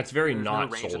time? That's very not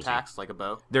no range Soulsy. attacks like a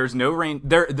bow. There's no range.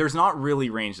 There's not really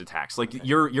ranged attacks. Like,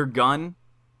 your gun,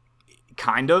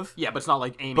 kind of. Yeah, but it's not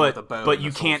like aiming with a bow. But in you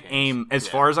the Souls can't games. aim, as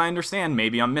far as I understand,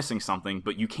 maybe I'm missing something,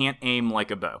 but you can't aim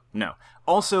like a bow. No.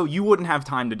 Also, you wouldn't have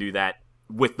time to do that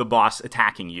with the boss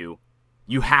attacking you.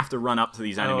 You have to run up to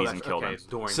these enemies and kill them. It's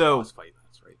during the So, boss fight.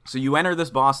 That's right. so you enter this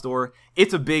boss door.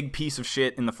 It's a big piece of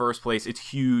shit in the first place.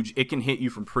 It's huge. It can hit you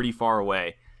from pretty far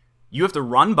away. You have to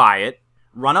run by it,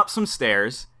 run up some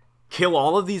stairs, kill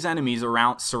all of these enemies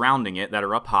around surrounding it that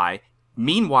are up high.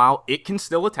 Meanwhile, it can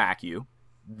still attack you.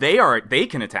 They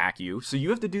can attack you, so you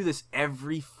have to do this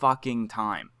every fucking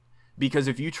time. Because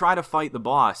if you try to fight the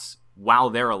boss while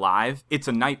they're alive, it's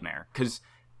a nightmare. Because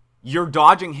you're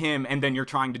dodging him, and then you're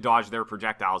trying to dodge their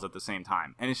projectiles at the same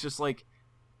time. And it's just like,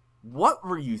 what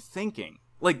were you thinking?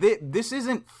 Like, this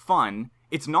isn't fun.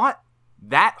 It's not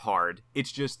that hard.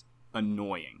 It's just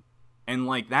annoying. And,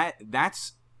 like,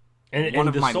 that's...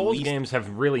 And the Souls games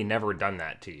have really never done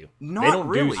that to you. Not they don't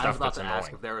really. do I was stuff about that's to annoying.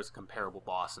 ask if there was a comparable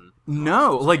boss in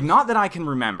No, like, not that I can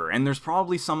remember. And there's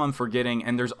probably some I'm forgetting,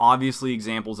 and there's obviously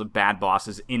examples of bad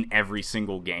bosses in every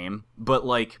single game. But,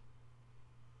 like,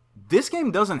 this game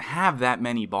doesn't have that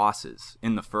many bosses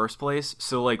in the first place.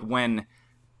 So, like, when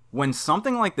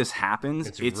something like this happens,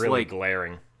 it's really like,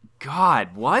 glaring.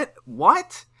 God,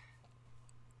 what?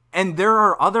 And there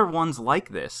are other ones like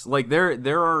this. Like,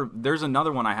 there's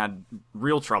another one I had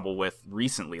real trouble with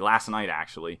recently, last night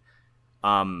actually.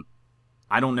 I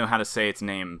don't know how to say its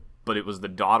name, but it was the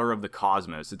Daughter of the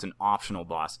Cosmos. It's an optional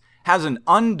boss. Has an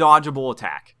undodgeable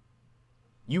attack.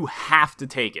 You have to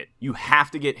take it. You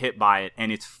have to get hit by it, and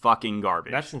it's fucking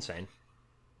garbage. That's insane.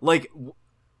 Like,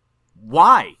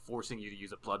 why? forcing you to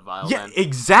use a blood vial. Yeah, then.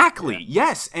 exactly. Yeah.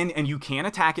 Yes, and you can't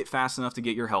attack it fast enough to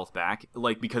get your health back,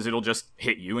 like, because it'll just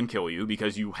hit you and kill you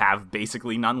because you have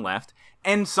basically none left.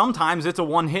 And sometimes it's a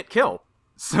one-hit kill.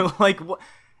 So, like,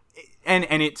 and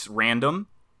it's random.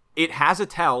 It has a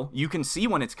tell. You can see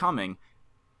when it's coming.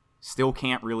 Still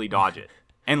can't really dodge it.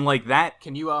 And like that.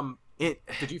 Can you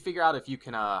Did you figure out if you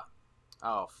can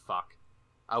oh fuck,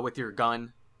 with your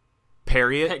gun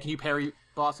Parry it? Can you parry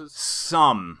bosses?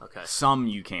 Some. Okay. Some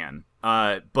you can.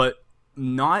 But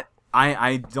not...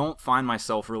 I don't find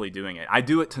myself really doing it. I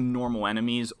do it to normal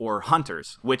enemies or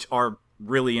hunters, which are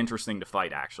really interesting to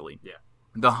fight, actually. Yeah.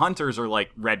 The hunters are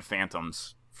like red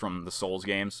phantoms from the Souls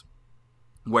games,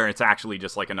 where it's actually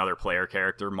just like another player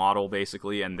character model,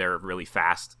 basically, and they're really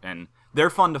fast, and they're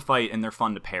fun to fight, and they're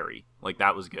fun to parry. Like,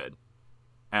 that was good.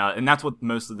 And that's what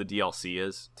most of the DLC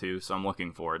is, too, so I'm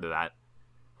looking forward to that.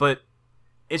 But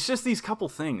it's just these couple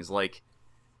things, like...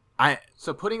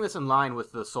 So putting this in line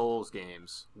with the Souls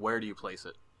games, where do you place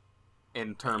it?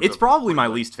 In terms It's of... probably my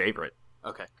least favorite.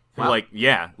 Okay. Wow. Like,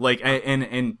 yeah. Like,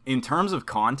 and in terms of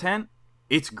content,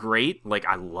 it's great. Like,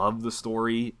 I love the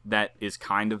story that is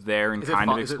kind of there and kind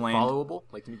of explained. Is it followable?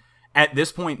 Like, can you... At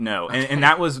this point, no, and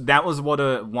that was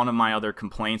what one of my other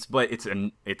complaints. But it's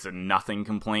a nothing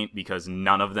complaint because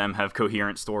none of them have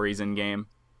coherent stories in game.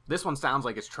 This one sounds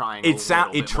like it's trying.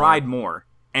 It tried more,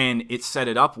 and it set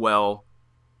it up well.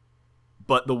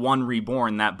 But the one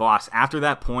Reborn, that boss, after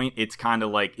that point, it's kind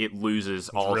of like it loses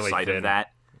all really sight thin. of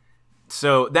that.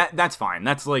 So that's fine.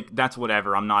 That's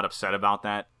whatever. I'm not upset about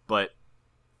that. But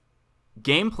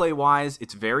gameplay-wise,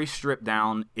 it's very stripped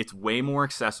down. It's way more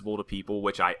accessible to people,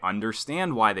 which I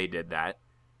understand why they did that.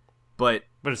 But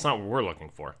it's not what we're looking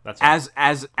for. That's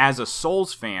as a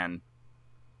Souls fan,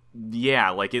 yeah,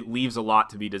 like, it leaves a lot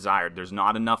to be desired. There's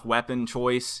not enough weapon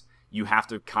choice. You have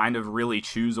to kind of really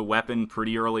choose a weapon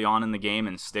pretty early on in the game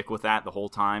and stick with that the whole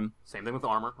time. Same thing with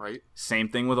armor, right? Same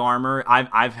thing with armor.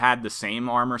 I've had the same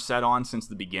armor set on since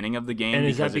the beginning of the game. And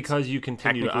is that because you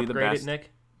continue to upgrade it,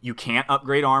 Nick? You can't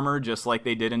upgrade armor just like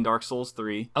they did in Dark Souls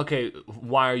 3. Okay,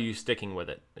 why are you sticking with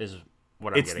it? Is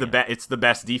what I'm getting at. It's the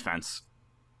best defense.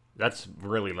 That's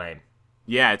really lame.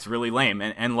 Yeah, it's really lame.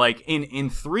 And like in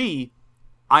 3,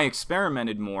 I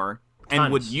experimented more and I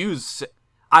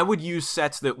would use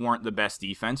sets that weren't the best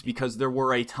defense because there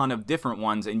were a ton of different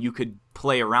ones and you could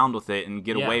play around with it and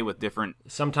get away with different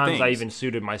Sometimes things. I even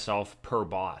suited myself per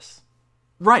boss.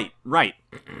 Right.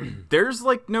 There's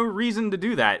like no reason to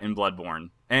do that in Bloodborne.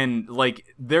 And like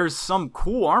there's some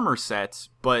cool armor sets,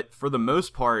 but for the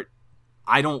most part,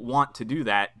 I don't want to do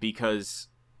that because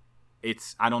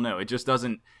I don't know, it just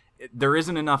doesn't, there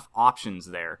isn't enough options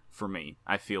there for me,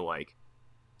 I feel like.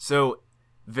 So,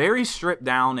 very stripped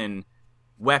down in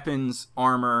weapons,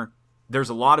 armor. There's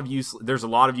a lot of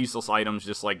useless items,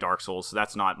 just like Dark Souls, so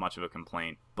that's not much of a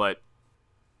complaint. But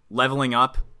leveling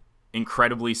up,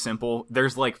 incredibly simple.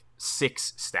 There's like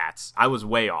 6 stats. I was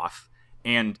way off,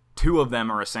 and 2 of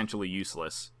them are essentially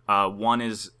useless. One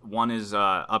is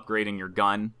upgrading your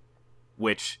gun,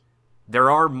 which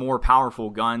there are more powerful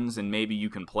guns, and maybe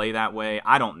you can play that way.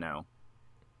 I don't know.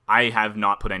 I have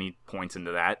not put any points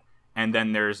into that. And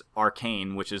then there's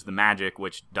Arcane, which is the magic,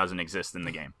 which doesn't exist in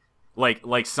the game.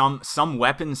 Like some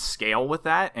weapons scale with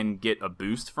that and get a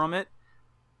boost from it,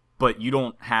 but you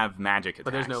don't have magic attacks.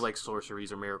 But there's no like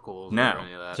sorceries or miracles No. or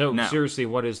any of that. So No. seriously,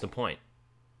 what is the point?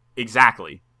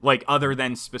 Exactly. Like, other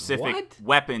than specific What?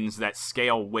 weapons that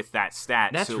scale with that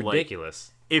stat. That's so,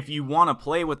 ridiculous. Like, if you want to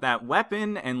play with that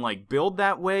weapon and, like, build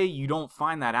that way, you don't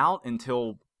find that out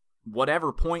until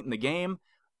whatever point in the game,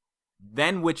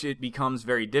 then which it becomes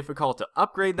very difficult to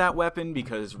upgrade that weapon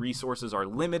because resources are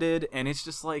limited, and it's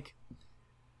just, like,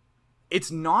 it's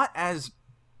not as,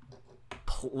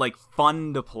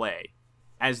 fun to play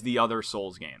as the other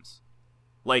Souls games.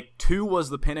 Like, 2 was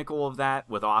the pinnacle of that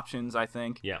with options, I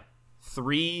think. Yeah.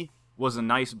 3 was a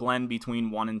nice blend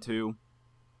between 1 and 2.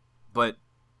 But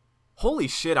holy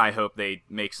shit, I hope they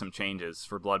make some changes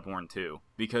for Bloodborne 2.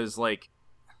 Because, like,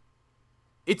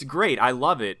 it's great. I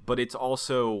love it. But it's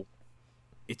also...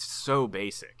 it's so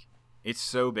basic. It's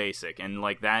so basic. And,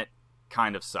 like, that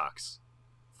kind of sucks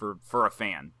for a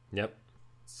fan. Yep.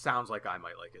 Sounds like I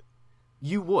might like it.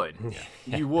 You would.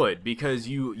 You would. Because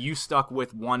you stuck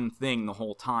with one thing the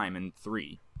whole time in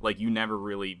 3. Like, you never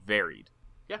really varied.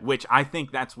 Yeah. Which I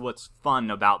think that's what's fun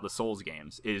about the Souls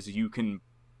games is you can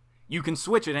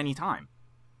switch at any time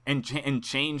and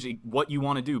change what you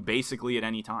want to do basically at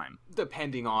any time.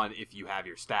 Depending on if you have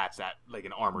your stats at like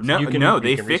an armor. No, set.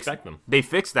 they can fixed respec them. They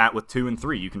fixed that with 2 and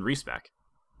 3. You can respec.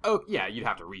 Oh yeah, you'd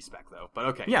have to respec though. But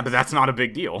okay. Yeah, but that's not a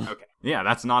big deal. Okay. Yeah,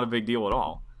 that's not a big deal at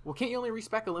all. Well, can't you only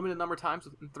respec a limited number of times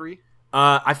in 3?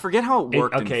 I forget how it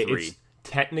worked in 3. It's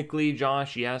technically,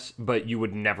 Josh, yes, but you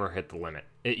would never hit the limit.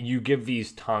 You give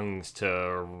these tongues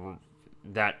to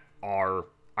that are,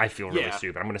 I feel really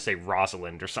stupid. I'm going to say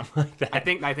Rosalind or something like that. I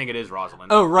think it is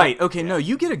Rosalind. Oh right, okay, no,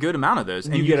 you get a good amount of those,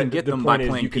 and you can get them by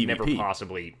playing you could PvP. never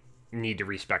possibly need to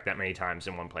respec that many times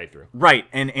in one playthrough. Right,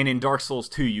 and in Dark Souls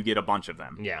 2, you get a bunch of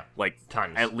them. Yeah, Like,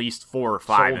 tons. at least 4 or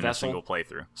 5 Soul in Vessel? a single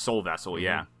playthrough. Soul Vessel,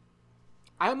 yeah.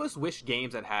 I almost wish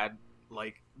games that had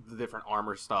like the different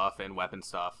armor stuff and weapon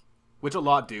stuff, which a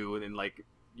lot do, and like,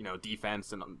 you know,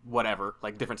 defense and whatever,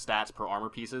 like different stats per armor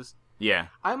pieces. Yeah.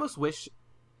 I almost wish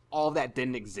all of that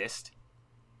didn't exist,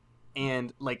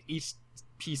 and like each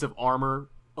piece of armor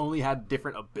only had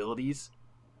different abilities.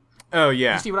 Oh,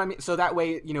 yeah. You see what I mean? So that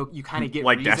way, you know, you kind of get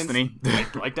Like reasons, Destiny?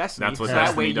 like Destiny. That's what so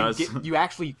Destiny that way does. you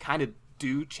actually kind of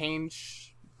do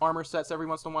change armor sets every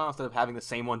once in a while instead of having the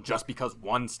same one just because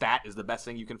one stat is the best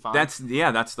thing you can find. That's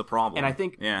the problem. And I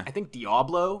think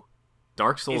Diablo,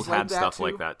 Dark Souls is like had that stuff too.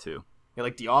 like that too. yeah,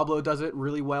 like Diablo does it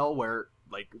really well, where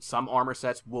like some armor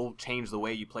sets will change the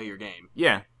way you play your game.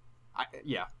 Yeah. I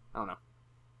don't know.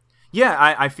 Yeah,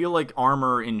 I feel like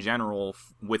armor in general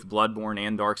with Bloodborne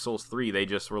and Dark Souls 3, they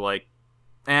just were like,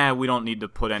 we don't need to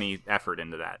put any effort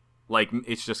into that. Like,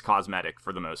 it's just cosmetic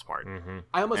for the most part.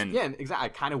 I almost And- exactly. I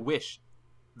kind of wish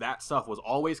that stuff was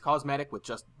always cosmetic with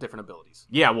just different abilities.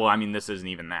 Yeah, well, I mean, this isn't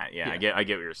even that. Yeah, Yeah. I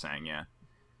get what you're saying, yeah.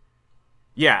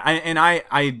 Yeah,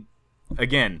 I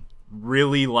again,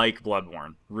 really like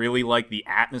Bloodborne. Really like the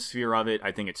atmosphere of it.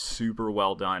 I think it's super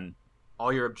well done.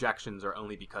 All your objections are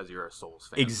only because you're a Souls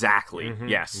fan. Exactly.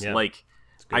 Yes. Yeah. Like,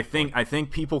 a good I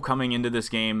think people coming into this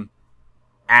game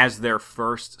as their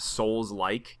first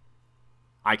Souls-like,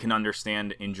 I can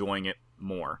understand enjoying it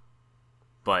more.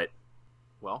 But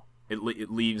Well, it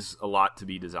leaves a lot to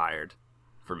be desired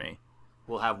for me.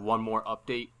 we'll have one more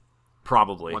update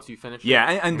Probably. once you finish.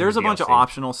 Yeah, it. and there's a bunch of DLC.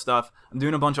 optional stuff. I'm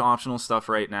doing a bunch of optional stuff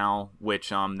right now, which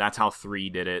that's how 3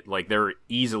 did it. Like, they're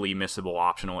easily missable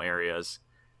optional areas.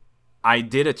 I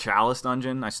did a Chalice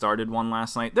dungeon. I started one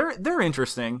last night. They're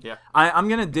interesting. Yeah. I'm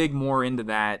gonna dig more into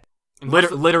that. And what's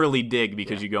the- Literally dig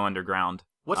because Yeah. you go underground.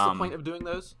 What's the point of doing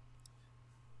those?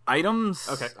 Items,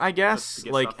 Okay. I guess, Just to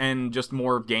get like, stuff. and just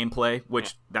more gameplay,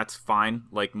 which that's fine.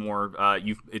 Like, more,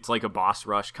 it's like a boss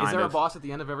rush kind Is there of. a boss at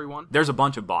the end of every one? There's a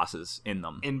bunch of bosses in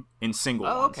them. In Single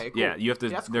Oh, ones. okay, cool. Yeah, you have to.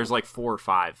 Yeah, that's there's cool. like 4 or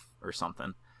 5 or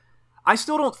something. I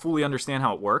still don't fully understand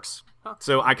how it works, Huh.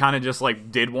 so I kind of just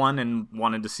like did one and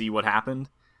wanted to see what happened.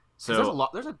 'Cause there's a So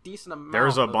lot. There's a decent amount.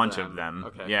 there's a bunch of them.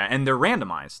 Okay. Yeah, and they're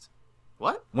randomized.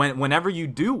 What? Whenever you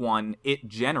do one, it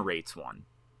generates one.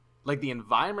 Like the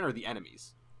environment or the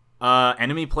enemies?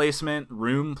 Enemy placement,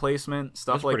 room placement,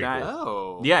 stuff That's like pretty that.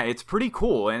 Oh. Yeah, it's pretty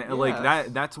cool, and like Yeah,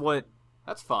 that's what.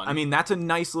 That's fun. I mean, that's a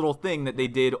nice little thing that they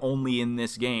did only in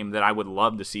this game that I would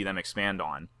love to see them expand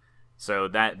on. So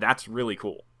that's really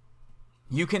cool.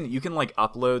 You can like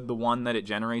upload the one that it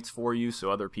generates for you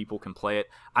so other people can play it.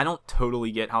 I don't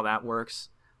totally get how that works,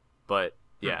 but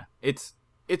yeah, it's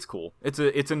cool. It's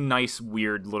a nice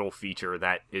weird little feature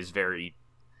that is very.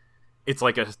 It's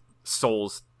like a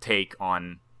Souls take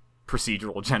on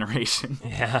procedural generation.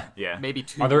 Yeah. Yeah. Maybe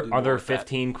two. Are will do there more with that.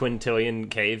 15 quintillion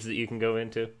caves that you can go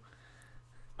into?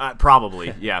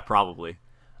 Probably. Yeah, probably.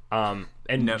 And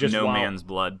No, just no while, man's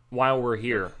blood. while we're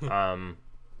here,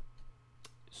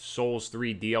 Souls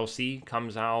 3 DLC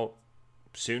comes out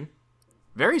soon.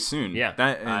 Very soon. Yeah.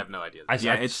 That, I have no idea. I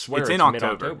it's swear in it's October.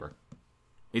 mid-October.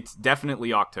 It's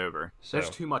definitely October. So, There's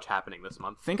too much happening this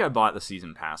month. I think I bought the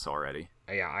season pass already.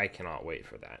 yeah, I cannot wait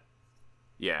for that.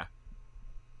 Yeah.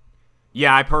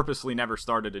 Yeah, I purposely never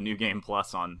started a new game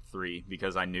plus on 3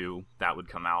 because I knew that would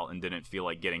come out and didn't feel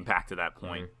like getting back to that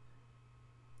point.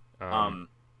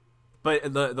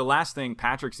 But the last thing,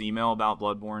 Patrick's email about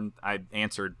Bloodborne, I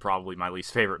answered probably my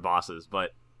least favorite bosses,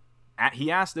 but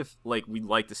he asked if like we'd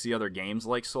like to see other games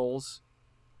like Souls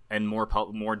and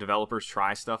more developers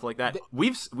try stuff like that.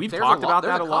 We've There's talked about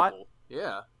that a lot. couple.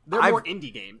 Yeah, they're I've- more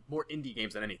indie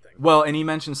games than anything. Well, and he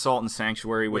mentioned Salt and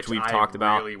Sanctuary, which we've talked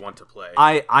about. I really want to play.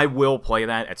 I will play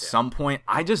that at some point.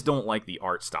 I just don't like the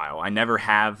art style. I never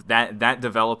have. That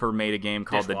developer made a game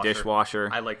called The Dishwasher.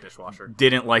 I like Dishwasher.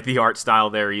 Didn't like the art style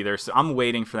there either, so I'm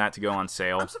waiting for that to go on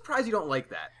sale. I'm surprised you don't like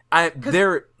that. I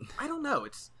don't know.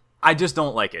 I just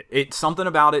don't like it. It's something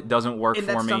about it doesn't work And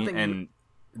for that's me, something and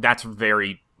that's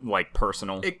very like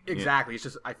personal. Exactly. It's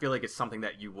just I feel like it's something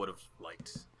that you would have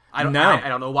liked. I don't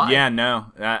know why. Yeah, no.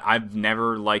 I've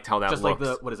never liked how that just looks.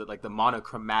 like the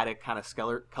monochromatic kind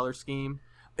of color scheme.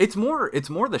 It's more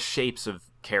the shapes of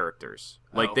characters.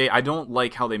 Like Oh. I don't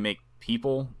like how they make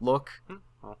people look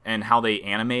and how they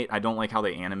animate. I don't like how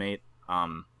they animate.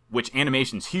 Which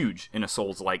animation's huge in a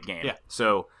Souls-like game. Yeah.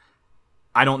 So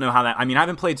I don't know how that. I mean, I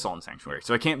haven't played Salt and Sanctuary,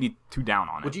 so I can't be too down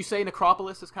on it. Would you say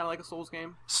Necropolis is kind of like a Souls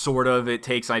game? Sort of. It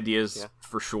takes ideas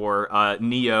for sure.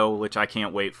 Neo, which I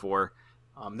can't wait for.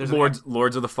 There's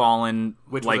Lords of the Fallen,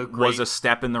 Which was a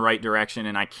step in the right direction,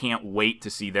 and I can't wait to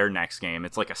see their next game.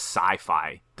 It's like a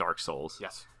sci-fi Dark Souls.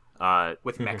 yes, Uh,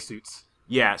 with mech suits.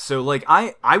 yeah. So like,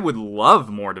 I would love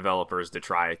more developers to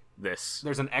try this.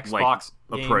 There's an like, Xbox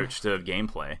game approach to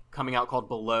gameplay. coming out called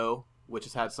Below, which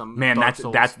has had some Man, Dark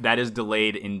Souls. that is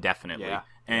delayed indefinitely, Yeah.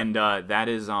 and that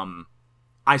is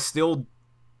I still,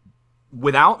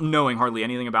 without knowing hardly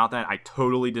anything about that, I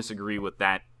totally disagree with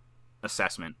that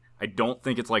assessment. I don't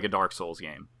think it's like a Dark Souls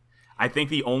game. I think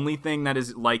the only thing that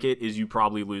is like it is you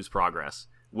probably lose progress,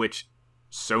 which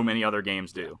so many other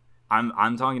games do.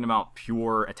 I'm talking about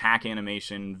pure attack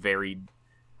animation, very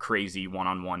crazy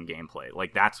one-on-one gameplay.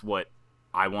 Like that's what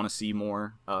I want to see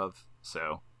more of.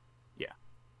 So, yeah.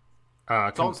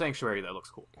 Salt and Sanctuary that looks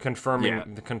cool. Confirming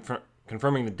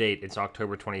the date, it's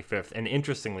October 25th. And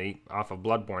interestingly, off of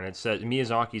Bloodborne, it says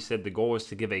Miyazaki said the goal is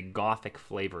to give a gothic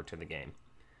flavor to the game,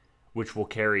 which will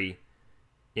carry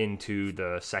into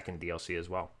the second DLC as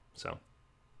well. So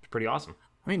it's pretty awesome.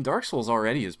 I mean, Dark Souls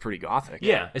already is pretty gothic.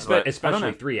 Yeah, but I don't especially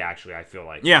know. 3. Actually, I feel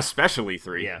like. Yeah, especially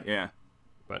 3. Yeah. Yeah.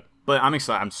 But But I'm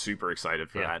excited. I'm super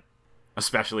excited for Yeah. that,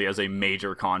 especially as a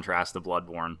major contrast to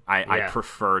Bloodborne. I Yeah.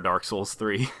 prefer Dark Souls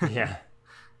 3. yeah,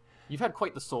 You've had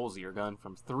quite the Souls year, going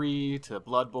from 3 to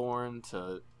Bloodborne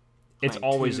to. it's playing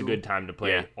always 2. a good time to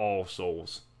play Yeah. all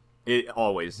Souls. It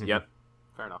always. Yep.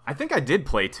 Fair enough. I think I did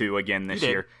play 2 again this You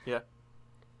did. year. Yeah.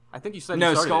 I think you said No,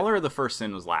 you started Scholar of the First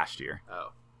Sin was last year. It.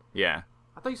 Oh, Yeah.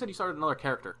 I thought you said you started another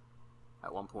character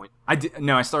at one point. I did.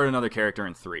 No, I started another character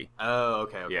in 3. Oh,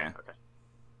 okay. Yeah. Okay.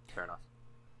 Fair enough.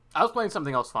 I was playing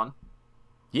something else fun.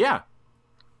 Yeah.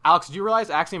 Alex, did you realize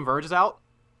Axiom Verge is out?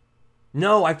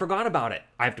 No, I forgot about it.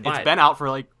 I have to buy It's it. been out for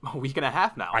like a week and a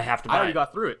half now. I have to I buy already it.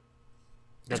 got through it.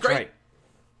 That's great. right.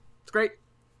 It's great.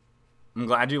 I'm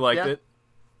glad you liked Yeah. it.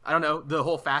 I don't know. The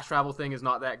whole fast travel thing is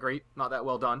not that great. Not that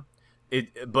well done.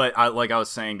 But like I was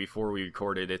saying before we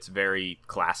recorded, it's very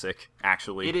classic.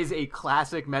 Actually, It is a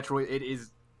classic Metroid. It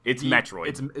is. It's Metroid.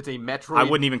 It's a Metroid. I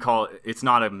wouldn't even call it. It's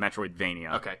not a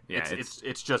Metroidvania. Okay. Yeah.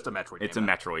 It's just a Metroid. It's game,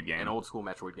 a Metroid game. An old school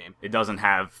Metroid game. It doesn't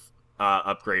have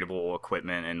upgradable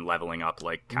equipment and leveling up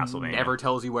like Castlevania. Never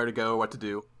tells you where to go, what to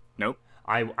do. Nope.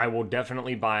 I will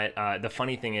definitely buy it. The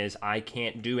funny thing is, I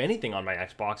can't do anything on my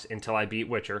Xbox until I beat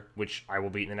Witcher, which I will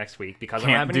beat in the next week because I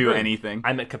don't Can't have any do room. anything.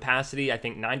 I'm at capacity, I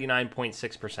think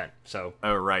 99.6%. So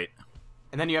Oh right.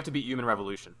 And then you have to beat Human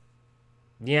Revolution.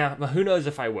 yeah, but who knows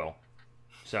if I will.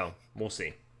 So we'll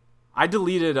see. I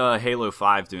deleted Halo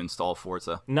 5 to install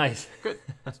Forza. Nice. Good.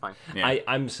 That's fine. Yeah.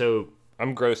 I'm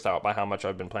grossed out by how much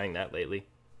I've been playing that lately.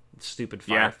 Stupid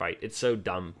Yeah. firefight. It's so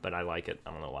dumb, but I like it.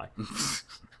 I don't know why.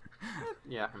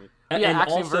 Yeah. I mean. And, yeah. and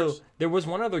Axiom also, Verge. there was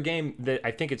one other game that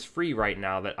I think it's free right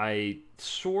now that I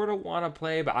sort of want to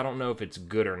play, but I don't know if it's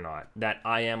good or not. That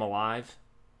I Am Alive.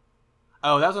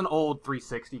 Oh, that was an old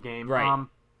 360 game. Right.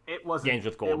 It wasn't. Games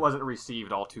with gold. It wasn't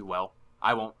received all too well.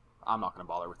 I won't I'm not going to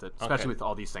bother with it, especially with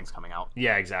all these things coming out.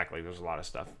 Yeah, exactly. There's a lot of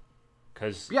stuff.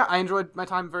 Yeah, I enjoyed my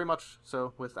time very much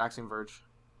so with Axiom Verge.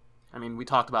 I mean, we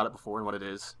talked about it before and what it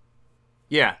is.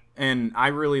 Yeah, and I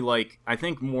really I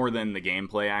think more than the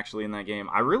gameplay actually in that game,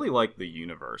 I really like the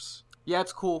universe. Yeah,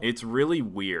 it's cool. It's really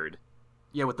weird.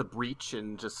 Yeah, with the breach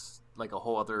and just like a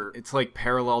whole other... It's like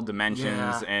parallel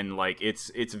dimensions and like it's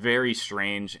very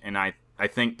strange and I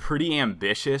think pretty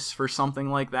ambitious for something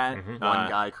like that. One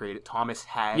guy created Thomas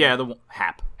Hag. Yeah, the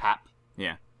Hap.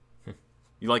 Yeah.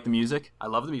 You like the music? I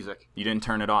love the music. You didn't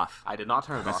turn it off. I did not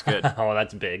turn it off. That's good. Oh,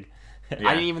 that's big. Yeah.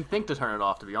 I didn't even think to turn it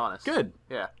off, to be honest. Good.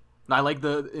 Yeah. And I like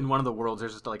in one of the worlds,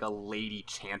 there's just like a lady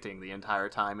chanting the entire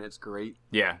time, and it's great.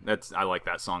 Yeah, I like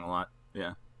that song a lot.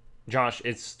 Yeah. Josh,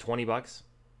 it's $20.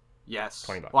 Yes.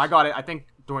 $20. Well, I got it. I think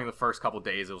during the first couple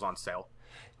days it was on sale,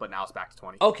 but now it's back to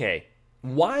 20. Okay.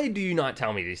 Why do you not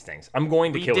tell me these things? I'm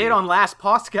going to kill you. We did on the last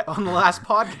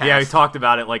podcast. Yeah, we talked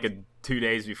about it like 2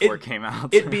 days before it came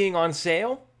out. It being on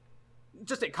sale?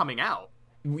 Just it coming out.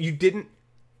 You didn't...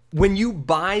 When you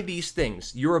buy these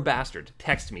things, you're a bastard.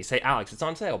 Text me. Say, Alex, it's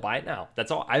on sale. Buy it now. That's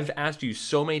all. I've asked you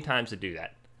so many times to do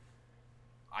that.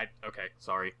 Okay,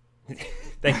 sorry.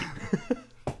 Thank you.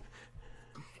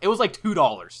 It was like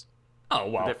 $2. Oh,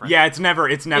 well. Yeah, it's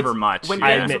never much. When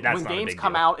I games, admit that's when not a games big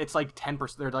come deal. out, it's like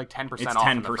 10%. They're like 10% It's off.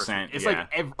 10%, It's yeah.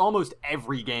 like almost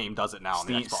every game does it now. On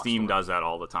the Xbox Steam store. does that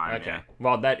all the time. Okay. Yeah.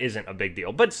 Well, that isn't a big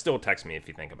deal, but still text me if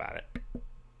you think about it.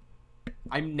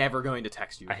 I'm never going to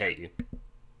text you. I hate you.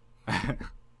 But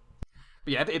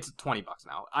yeah, it's $20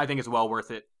 now. I think it's well worth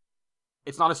it.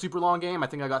 It's not a super long game. I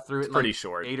think I got through it in pretty like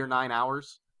short. 8 or 9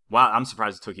 hours. Wow, I'm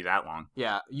surprised it took you that long.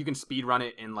 Yeah, you can speed run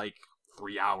it in like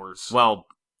 3 hours. Well,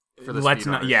 for the let's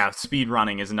not. speedrunners. Yeah, speed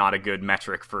running is not a good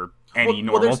metric for any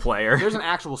Well, normal player. There's an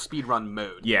actual speed run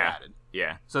mode. Yeah. Added.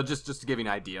 Yeah, So just to give you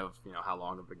an idea of how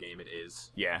long of a game it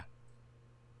is. yeah.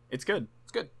 It's good.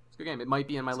 It's good. It's a good game. It might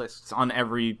be in my list. It's on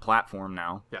every platform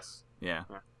now. Yes. Yeah.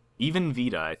 Yeah. Even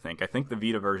Vita, I think. I think the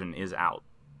Vita version is out.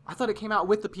 I thought it came out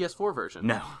with the PS4 version.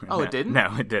 No. Oh, no, it didn't?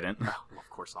 No, it didn't. Oh, well, of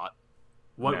course not.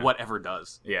 No. Whatever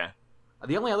does. Yeah.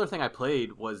 The only other thing I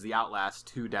played was the Outlast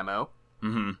 2 demo,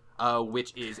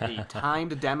 which is a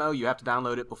timed demo. You have to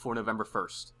download it before November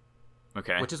 1st,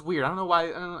 Okay. which is weird. I don't know why. I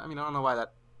don't know why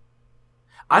that.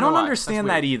 I don't know why. understand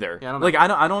That's that weird. either. Yeah, I don't know. Like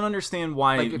I don't understand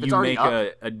why Like, if it's you already make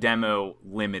up- a demo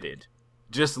limited.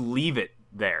 Just leave it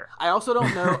there. I also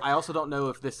don't know. I also don't know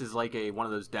if this is like one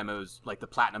of those demos, like the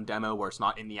Platinum demo, where it's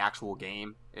not in the actual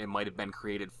game. It might have been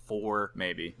created for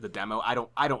Maybe. the demo. I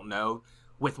don't know.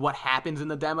 With what happens in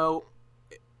the demo,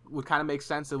 it would kind of make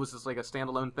sense. It was just like a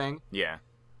standalone thing. Yeah.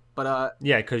 But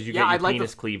Yeah, because you Yeah, get your I'd like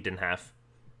penis to- cleaved in half.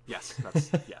 yes,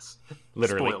 that's yes.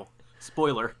 Literally.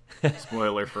 Spoiler.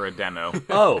 Spoiler for a demo.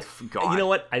 Oh, God. you know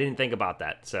what? I didn't think about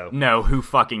that, so... No, who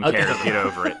fucking cares? Okay. Get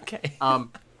over it. Okay.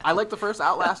 I like the first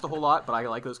Outlast a whole lot, but I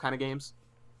like those kind of games.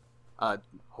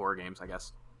 Horror games, I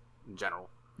guess, in general.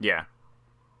 Yeah.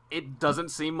 It doesn't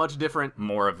seem much different.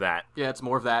 More of that. Yeah, it's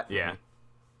more of that. Yeah.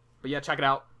 But yeah, check it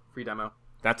out. Free demo,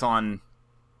 That's on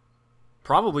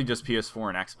probably just PS4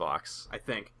 and Xbox. I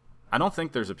think. I don't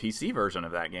think there's a PC version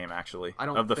of that game, actually. I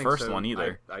don't Of the think first so. one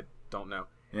either. I don't know.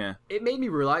 Yeah. It made me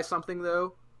realize something,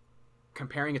 though,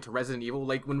 comparing it to Resident Evil.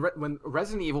 Like, when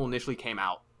Resident Evil initially came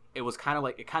out, it was kind of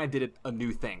like, it kind of did a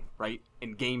new thing, right?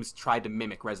 And games tried to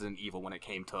mimic Resident Evil when it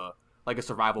came to, like, a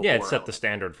survival Yeah, horror it set the element.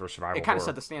 standard for survival It kind of horror.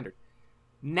 set the standard.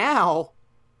 Now,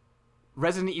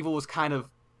 Resident Evil was kind of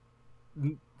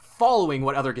following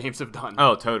what other games have done.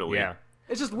 Oh, totally. Yeah.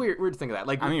 It's just weird to think of that.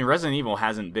 Like, I mean, Resident Evil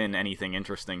hasn't been anything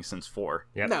interesting since 4.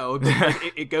 Yep. no,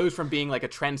 like, it goes from being like a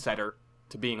trendsetter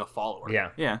to being a follower. Yeah.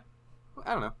 Yeah.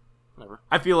 I don't know. Whatever.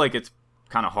 I feel like it's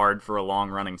kind of hard for a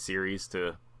long-running series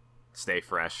to stay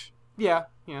fresh. Yeah.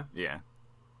 Yeah. Yeah.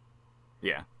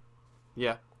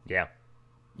 Yeah. Yeah.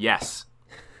 Yes.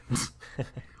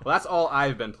 Well, that's all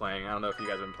I've been playing. I don't know if you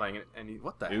guys have been playing it.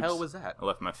 What the Oops. hell was that? I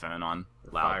left my phone on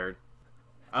loud.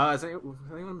 Fired. Is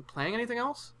anyone playing anything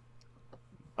else?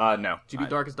 No. Did you beat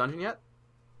Darkest Dungeon yet?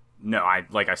 No,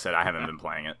 like I said, I haven't been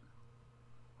playing it.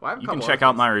 Well, I have a You can couple check other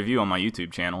out things. my review on my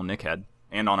YouTube channel, Nickhead,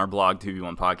 and on our blog,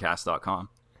 2v1podcast.com.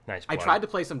 Nice I plug. tried to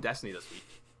play some Destiny this week.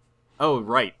 Oh,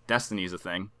 right. Destiny's a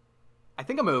thing. I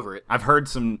think I'm over it. I've heard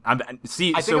some... I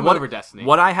think I'm over Destiny.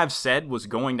 What I have said was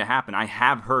going to happen. I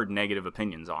have heard negative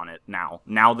opinions on it now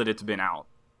that it's been out.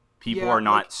 People Yeah, are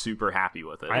not like- super happy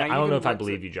with it. I you don't know even if I went to-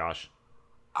 believe you, Josh.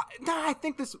 I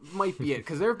think this might be it,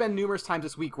 because there have been numerous times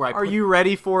this week where I Are you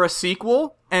ready for a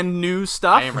sequel and new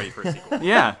stuff? I am ready for a sequel.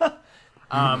 Yeah.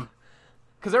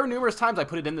 Because there were numerous times I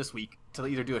put it in this week to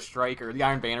either do a strike or the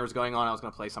Iron Banner was going on. I was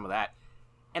going to play some of that.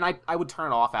 And I would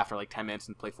turn it off after like 10 minutes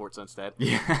and play Forza instead.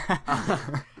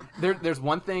 Yeah. There's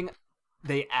one thing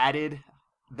they added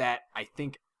that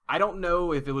I don't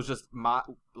know if it was just my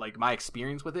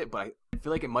experience with it, but I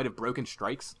feel like it might have broken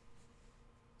strikes.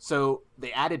 So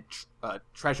they added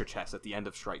treasure chests at the end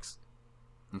of strikes.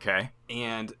 Okay.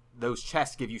 And those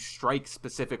chests give you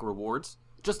strike-specific rewards,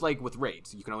 just like with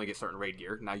raids. You can only get certain raid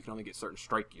gear. Now you can only get certain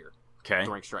strike gear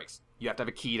during strikes. You have to have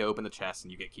a key to open the chest,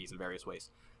 and you get keys in various ways.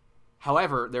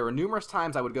 However, there were numerous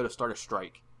times I would go to start a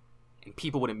strike, and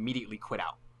people would immediately quit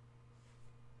out.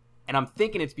 And I'm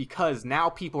thinking it's because now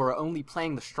people are only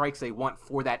playing the strikes they want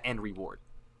for that end reward.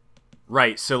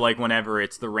 Right, so like whenever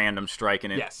it's the random strike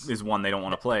and it is one they don't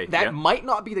want to play. That might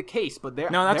not be the case, but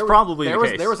that's probably the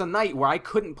case. There was a night where I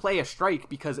couldn't play a strike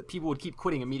because people would keep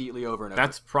quitting immediately over and over.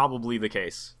 That's probably the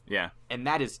case, yeah. And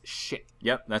that is shit.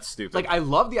 Yep, that's stupid. Like, I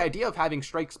love the idea of having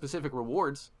strike-specific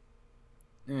rewards.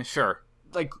 Sure.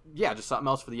 Like, yeah, just something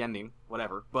else for the ending,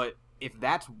 whatever. But if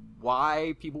that's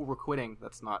why people were quitting,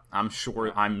 that's not...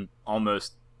 I'm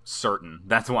almost certain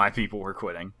that's why people were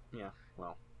quitting. Yeah,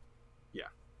 well...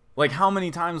 Like, how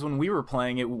many times when we were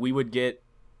playing it, we would get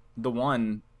the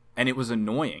one, and it was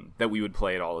annoying that we would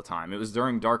play it all the time. It was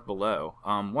during Dark Below.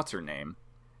 What's her name?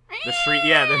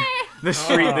 The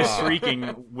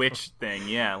shrieking witch thing.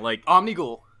 Yeah, like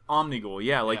Omnigul.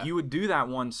 Yeah, like you would do that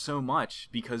one so much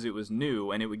because it was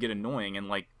new, and it would get annoying. And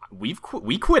like we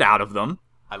quit out of them.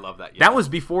 I love that. Yeah. That was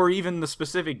before even the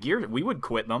specific gear. We would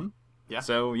quit them. Yeah.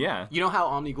 So, yeah. You know how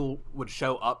Omnigul would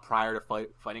show up prior to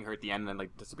fighting her at the end and then,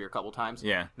 like, disappear a couple times?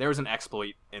 Yeah. There was an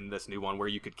exploit in this new one where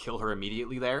you could kill her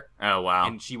immediately there. Oh, wow.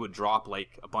 And she would drop,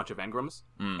 like, a bunch of engrams.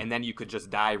 And then you could just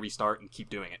die, restart, and keep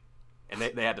doing it. And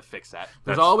they had to fix that.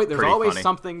 There's always funny.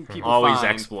 something people always find.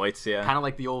 Exploits, yeah. Kind of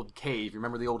like the old cave. You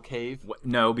remember the old cave?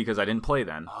 No, because I didn't play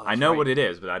then. Oh, I know what it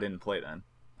is, but I didn't play then.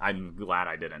 I'm glad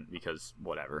I didn't, because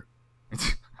whatever.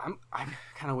 I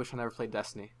kind of wish I never played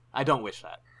Destiny. I don't wish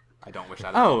that.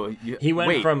 He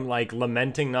went from like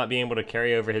lamenting not being able to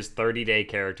carry over his 30-day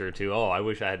character to I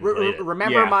wish I hadn't played it.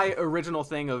 Remember my original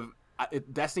thing of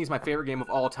Destiny's my favorite game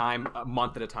of all time, a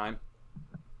month at a time.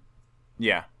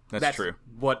 Yeah, that's true.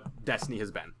 What Destiny has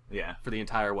been. Yeah, for the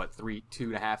entire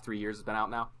 2.5-3 years it's been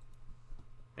out now.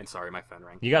 And sorry, my phone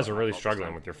rang. You guys are really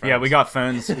struggling with your phones. Yeah, we got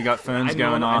phones. We got phones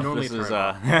going off. This is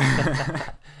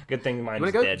good thing mine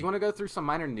is dead. Do you want to go through some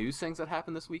minor news things that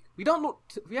happened this week? We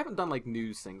haven't done like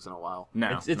news things in a while.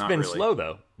 No, it's been really slow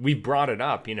though. We brought it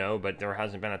up, but there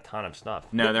hasn't been a ton of stuff.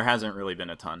 No, there hasn't really been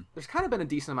a ton. There's kind of been a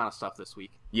decent amount of stuff this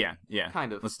week. Yeah,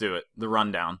 kind of. Let's do it. The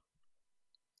rundown.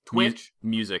 Twitch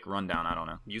music rundown. I don't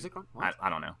know. Music run? I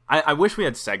don't know. I wish we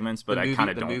had segments, but I kind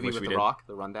of don't. The movie wish with we The did. Rock,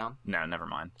 the rundown. No, never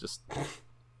mind. Just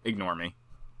ignore me.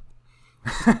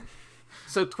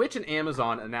 So Twitch and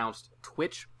Amazon announced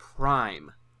Twitch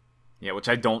Prime. Yeah, which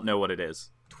I don't know what it is.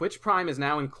 Twitch Prime is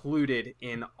now included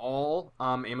in all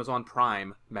Amazon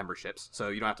Prime memberships, so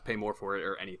you don't have to pay more for it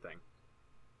or anything.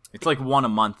 It's like one a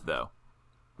month, though.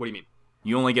 What do you mean?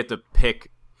 You only get to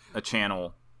pick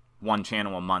one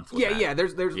channel a month. Yeah.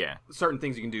 There's certain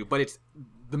things you can do, but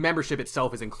the membership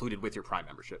itself is included with your Prime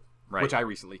membership, right? Which I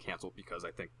recently canceled because I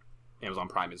think Amazon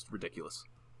Prime is ridiculous.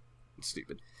 It's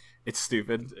stupid. It's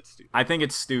stupid. I think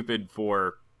it's stupid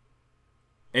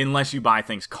unless you buy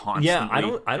things constantly.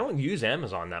 Yeah, I don't use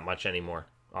Amazon that much anymore,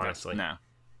 honestly. No.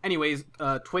 Anyways,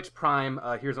 Twitch Prime.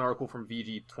 Here's an article from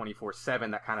VG247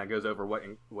 that kind of goes over what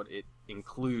it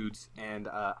includes, and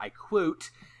I quote: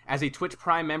 "As a Twitch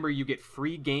Prime member, you get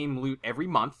free game loot every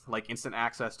month, like instant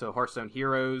access to Hearthstone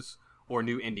Heroes or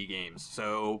new indie games.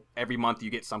 So every month you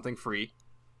get something free."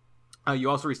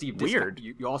 You also receive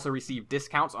You also receive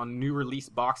discounts on new release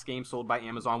box games sold by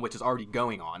Amazon, which is already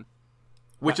going on.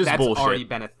 Which is that's bullshit. That's already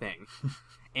been a thing.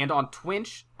 And on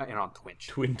Twitch,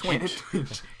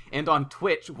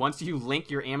 once you link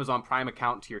your Amazon Prime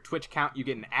account to your Twitch account, you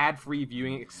get an ad-free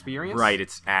viewing experience. Right,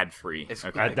 it's ad-free.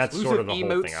 Okay. That's sort of the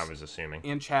whole thing I was assuming.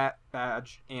 And chat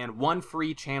badge, and one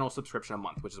free channel subscription a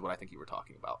month, which is what I think you were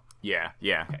talking about. Yeah.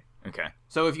 Okay.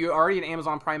 So if you're already an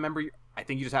Amazon Prime member, I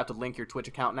think you just have to link your Twitch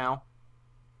account now.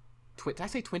 Did I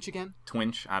say Twitch again?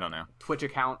 Twitch? I don't know. Twitch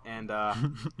account, and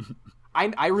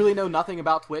I really know nothing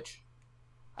about Twitch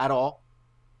at all.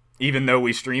 Even though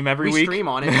we stream every week? We stream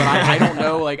on it, but I don't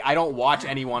know, like, I don't watch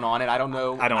anyone on it. I don't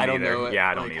know. I don't either. Know yeah,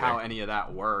 I don't either. How any of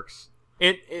that works.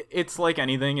 It's like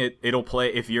anything. It'll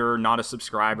play if you're not a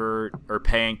subscriber or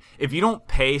paying. If you don't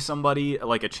pay somebody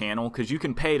like a channel, because you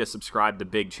can pay to subscribe to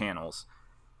big channels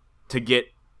to get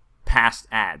past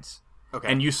ads. Okay.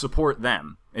 And you support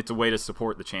them. It's a way to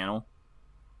support the channel.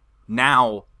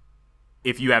 Now,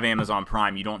 if you have Amazon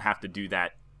Prime, you don't have to do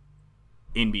that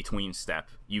in-between step.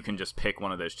 You can just pick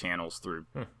one of those channels through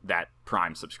that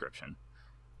Prime subscription.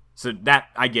 So that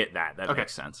I get that. That Okay.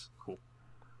 makes sense. Cool.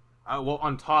 Well,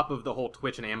 on top of the whole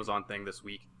Twitch and Amazon thing this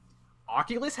week,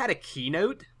 Oculus had a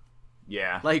keynote.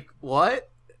 Yeah. Like,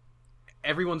 what?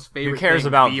 Everyone's favorite Who cares thing,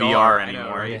 about VR, VR I know,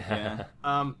 anymore? right?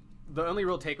 Yeah. The only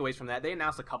real takeaways from that, they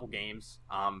announced a couple games.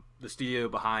 The studio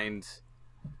behind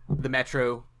the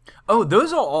Metro. Oh,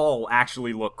 those all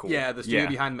actually look cool. Yeah, the studio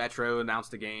behind Metro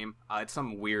announced a game. It's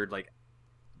some weird, like,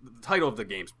 the title of the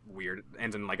game's weird. It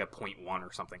ends in, like, a .1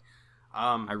 or something.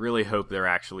 I really hope they're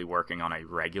actually working on a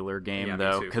regular game, Yeah, me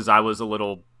though, too. because I was a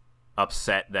little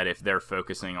upset that if they're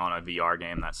focusing on a VR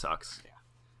game, that sucks.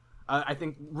 I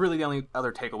think really the only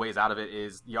other takeaways out of it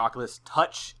is the Oculus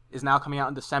Touch is now coming out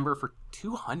in December for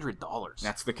 $200.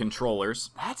 That's the controllers.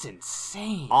 That's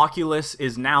insane. Oculus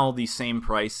is now the same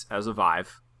price as a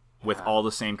Vive, with all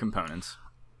the same components.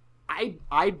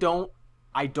 I don't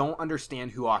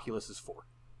understand who Oculus is for.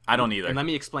 I don't either. And let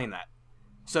me explain that.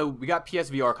 So we got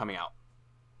PSVR coming out.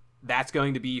 That's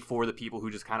going to be for the people who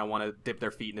just kind of want to dip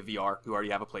their feet into VR, who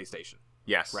already have a PlayStation,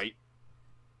 Yes. right?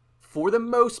 For the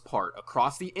most part,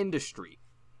 across the industry,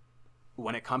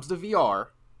 when it comes to VR,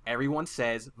 everyone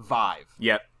says Vive.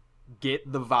 Yep.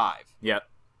 Get the Vive. Yep.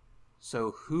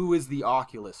 So who is the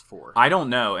Oculus for? I don't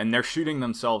know, and they're shooting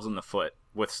themselves in the foot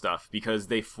with stuff because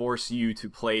they force you to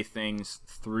play things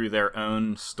through their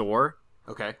own store.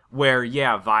 Okay. Where,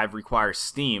 yeah, Vive requires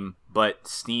Steam, but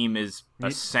Steam is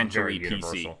essentially Very PC.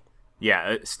 universal.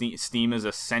 Yeah, Steam is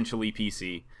essentially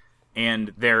PC,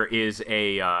 and there is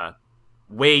a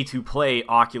way to play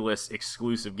Oculus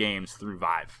exclusive games through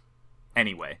Vive.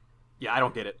 Anyway, Yeah, I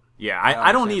don't get it. yeah, I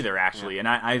I don't understand. either actually,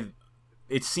 and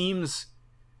it seems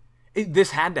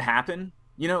this had to happen.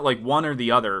 You know, like one or the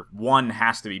other, one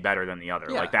has to be better than the other.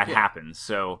 Yeah, like that yeah. happens.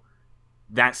 So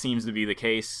that seems to be the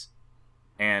case.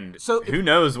 And So who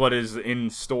knows what is in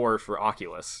store for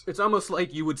Oculus? It's almost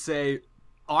like you would say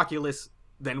Oculus,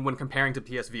 then when comparing to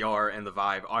PSVR and the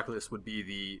Vive, Oculus would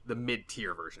be the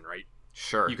mid-tier version, right?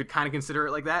 Sure. You could kind of consider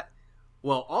it like that.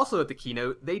 Well, also at the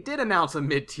keynote, they did announce a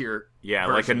mid-tier Yeah,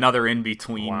 version. like another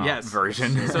in-between Wow. Yes.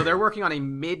 version. So they're working on a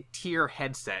mid-tier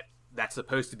headset that's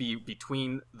supposed to be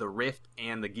between the Rift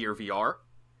and the Gear VR.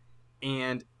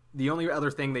 And the only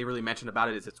other thing they really mentioned about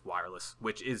it is it's wireless,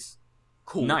 which is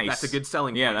cool. Nice. That's a good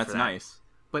selling point. Yeah, for that's that. nice.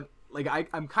 But like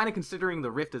I'm kind of considering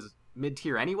the Rift as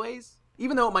mid-tier anyways,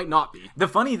 even though it might not be. The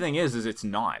funny thing is it's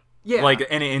not. Yeah. Like,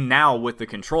 and now with the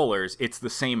controllers, it's the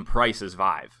same price as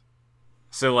Vive.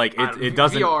 So like it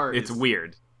doesn't. VR It's is-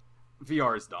 weird.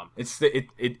 VR is dumb.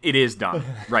 It is done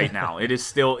right now. It is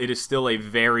still a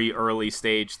very early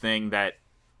stage thing that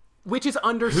Which is who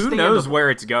understandable. knows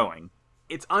where it's going.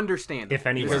 It's understandable. If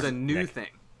anywhere. This is a new Nick. thing.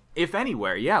 If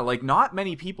anywhere, yeah, like not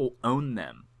many people own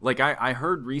them. Like I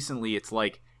heard recently it's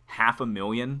like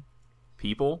 500,000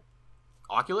 people.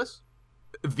 Oculus?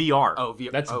 VR. Oh,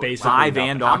 VR. That's oh, basically wow. Vive nothing.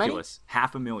 and How many? Oculus.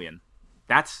 500,000.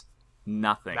 That's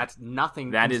nothing. That's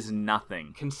nothing. That is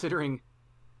nothing.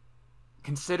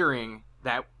 considering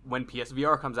that when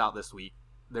PSVR comes out this week,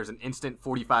 there's an instant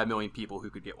 45 million people who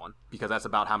could get one because that's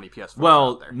about how many PS4s are Well,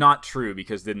 out there. not true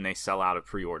because didn't they sell out of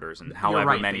pre-orders and however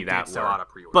right, many they that did were. sell out of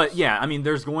pre-orders. But yeah, I mean,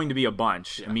 there's going to be a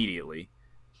bunch Yeah. immediately.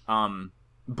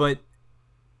 But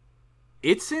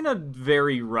it's in a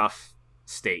very rough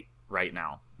state right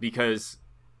now because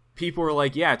people are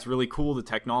like, yeah, it's really cool. The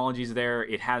technology's there.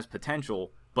 It has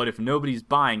potential. But if nobody's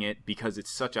buying it because it's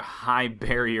such a high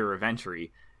barrier of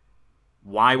entry,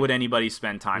 why would anybody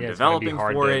spend time Yeah, it's gonna be developing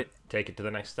hard for to it? take it to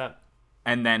the next step.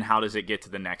 And then how does it get to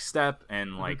the next step?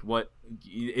 And Mm-hmm. like what?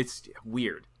 It's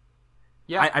weird.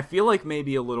 yeah, I feel like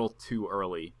maybe a little too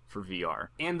early for VR.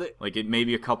 and Like it may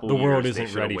be a couple The years. world they isn't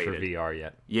should've ready for waited. VR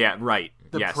yet. Yeah, right.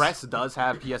 the yes. press does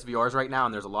have PSVRs right now,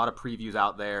 and there's a lot of previews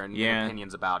out there and Yeah.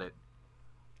 opinions about it.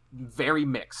 Very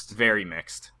mixed. Very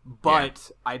mixed.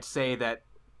 But I'd say that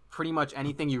pretty much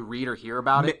anything you read or hear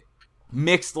about it,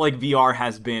 Mixed like VR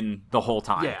has been the whole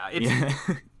time. Yeah,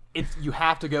 it's you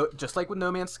have to go just like with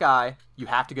No Man's Sky. You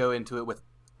have to go into it with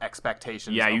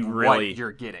expectations. Yeah, of you what really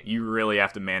you're getting. You really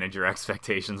have to manage your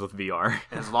expectations with VR.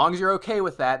 And as long as you're okay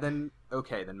with that, then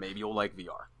maybe you'll like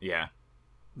VR. Yeah.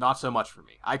 Not so much for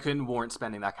me. I couldn't warrant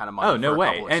spending that kind of money. Oh no for a way.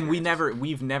 couple And experiences.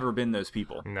 we've never been those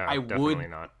people. No, I definitely would-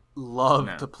 not. love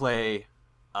No. to play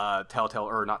Telltale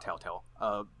or not Telltale,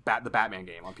 the Batman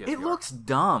game on PSVR. It looks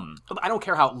dumb. I don't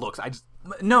care how it looks. I just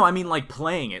No, I mean like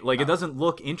playing it. Like it doesn't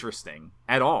look interesting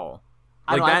at all.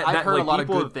 I Like don't know, I've heard like, a lot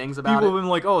people, of good things about people it. have been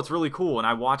like, "Oh, it's really cool," and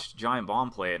I watched Giant Bomb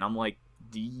play it, and I'm like,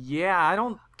 "Yeah, I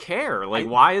don't care. Like,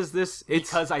 why is this?" It's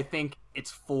Because I think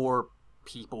it's for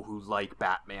people who like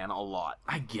Batman a lot.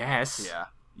 I guess. Yeah.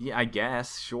 Yeah, I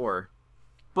guess. Sure.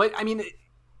 But I mean,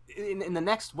 in the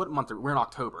next what month? We're in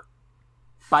October.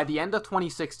 By the end of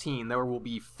 2016, there will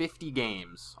be 50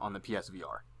 games on the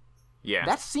PSVR. Yeah.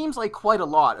 That seems like quite a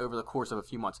lot over the course of a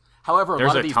few months. However, There's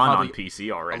lot of a these ton probably, on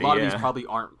PC already. A lot of these probably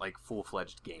aren't like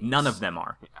full-fledged games. None of them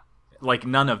are. Yeah. Like,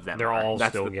 none of them They're are. all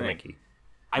That's still the thing. gimmicky.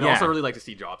 I'd Yeah. also really like to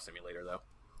see Job Simulator, though.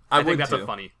 I think would that's too.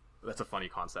 a funny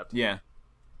concept. Yeah.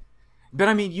 But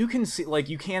I mean, you can see, like,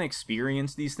 you can't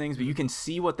experience these things, but you can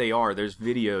see what they are. There's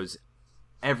videos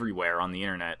everywhere on the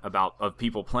internet of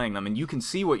people playing them, and you can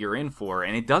see what you're in for,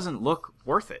 and it doesn't look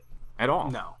worth it at all.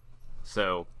 No.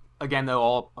 So, Again, though,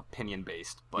 all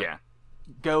opinion-based. But yeah.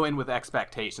 go in with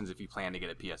expectations if you plan to get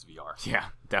a PSVR. Yeah,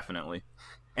 definitely.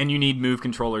 And you need Move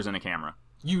controllers and a camera.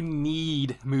 You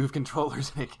need Move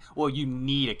controllers. Well, you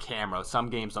need a camera. Some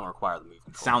games don't require the Move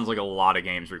controller. Sounds like a lot of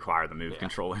games require the Move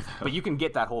controller, though. But you can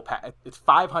get that whole pack. It's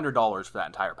 $500 for that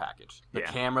entire package. The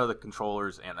Yeah. camera, the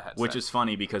controllers, and the headset. Which is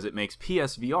funny because it makes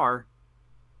PSVR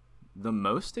the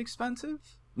most expensive?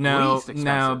 No, Least expensive.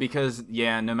 no, because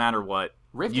no matter what,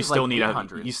 Rift you is still like need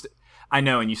 $800. I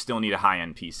know, and you still need a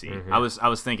high-end PC. Mm-hmm. I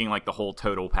was thinking like the whole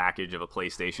total package of a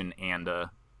PlayStation and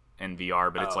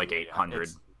VR, but it's like yeah, 800.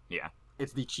 it's- Yeah,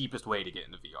 It's the cheapest way to get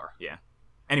into VR. yeah.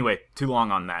 Anyway, too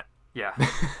long on that. Yeah.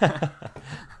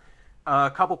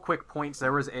 A couple quick points.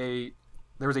 There was a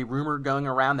rumor going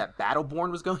around that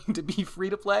Battleborn was going to be free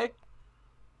to play.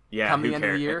 Yeah, Come who the end of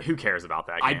the cares? year, Who cares about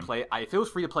that game? I'd play. If it was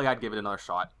free to play, I'd give it another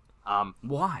shot.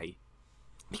 Why?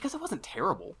 Because it wasn't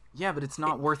terrible. Yeah, but it's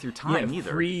not worth your time Yeah,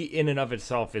 either. free in and of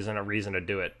itself isn't a reason to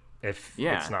do it if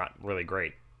Yeah. it's not really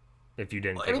great. If you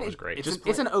didn't I think mean, it was great.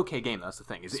 It's an okay game. That's the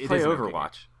thing. It Play is an okay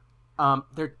Overwatch.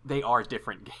 game. They are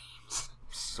different games.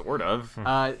 Sort of.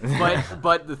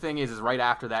 But the thing is right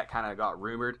after that kind of got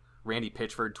rumored, Randy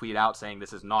Pitchford tweeted out saying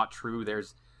this is not true.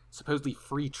 There's supposedly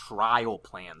free trial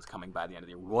plans coming by the end of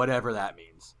the year, whatever that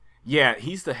means. Yeah,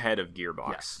 he's the head of Gearbox.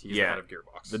 Yes, he's the head of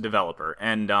Gearbox. The developer.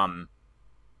 And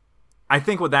I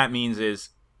think what that means is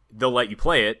they'll let you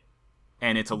play it,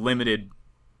 and it's a limited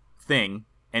thing,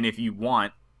 and if you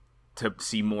want to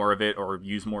see more of it or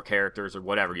use more characters or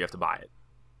whatever, you have to buy it.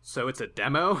 So it's a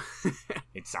demo.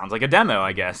 It sounds like a demo,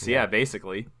 I guess. Yeah,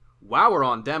 basically. While we're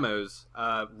on demos,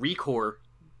 Recore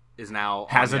is now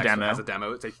Has on a the Xbox, demo. Has a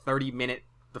demo. It's a 30-minute,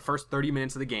 the first 30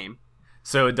 minutes of the game.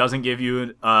 So it doesn't give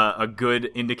you a good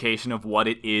indication of what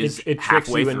it is It tricks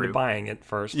halfway you through. into buying it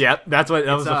first. Yep, that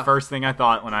was the uh, first thing I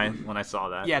thought when I saw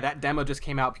that. Yeah, that demo just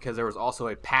came out because there was also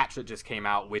a patch that just came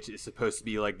out, which is supposed to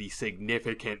be like the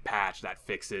significant patch that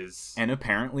fixes. And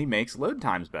apparently makes load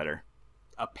times better.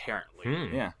 Apparently,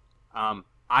 Yeah.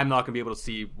 I'm not gonna be able to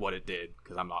see what it did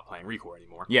because I'm not playing Recore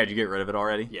anymore. Yeah, did you get rid of it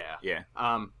already? Yeah.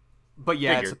 Yeah. But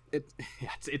yeah, Figured.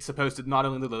 it's supposed to not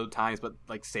only the load times but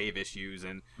like save issues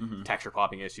and texture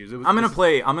clopping issues. I'm gonna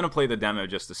play the demo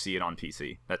just to see it on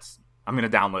PC. I'm gonna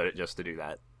download it just to do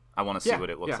that. I want to see what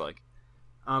it looks like.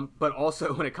 But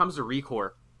also when it comes to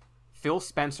Recore, Phil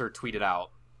Spencer tweeted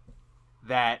out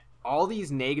that all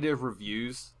these negative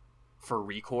reviews for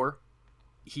Recore,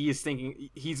 he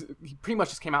pretty much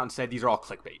just came out and said these are all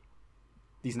clickbait.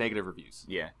 These negative reviews.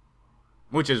 Yeah.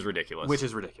 Which is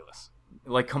ridiculous.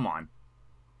 Like, come on.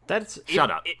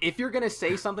 Shut up. If you're gonna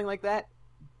say something like that,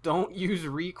 don't use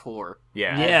Recore.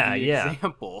 Yeah. as the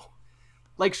example.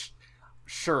 Like,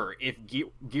 sure, if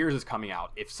Gears is coming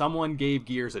out, if someone gave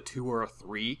Gears a 2 or a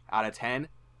 3 out of 10,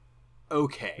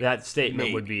 okay. That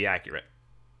statement would Maybe. be accurate.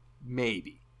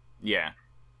 Maybe. Yeah.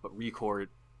 But Recore,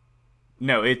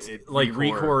 No, it's like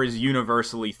Recore- Recore is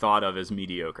universally thought of as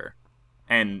mediocre.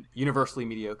 And universally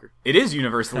mediocre. it is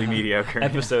universally mediocre.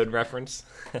 Episode reference.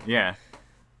 Yeah.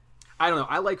 I don't know.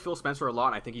 I like Phil Spencer a lot,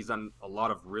 and I think he's done a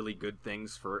lot of really good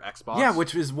things for Xbox. Yeah,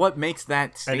 which is what makes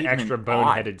that An statement extra odd.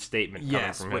 boneheaded statement coming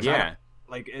Yes, from which him. Yeah.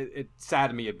 it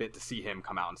saddened me a bit to see him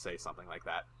come out and say something like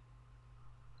that.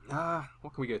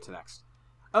 What can we go to next?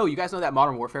 Oh, you guys know that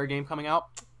Modern Warfare game coming out?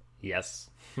 Yes.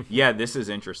 Yeah, this is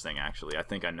interesting, actually. I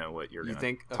think I know what you're You going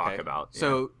think? to talk Okay. about.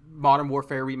 So, Modern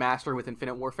Warfare remaster with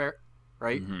Infinite Warfare,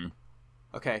 right? hmm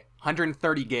Okay,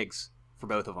 130 gigs for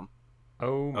both of them.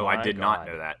 Oh, Oh, I my did not God.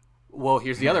 know that. Well,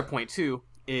 here's the other point too: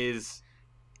 is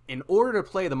in order to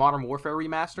play the Modern Warfare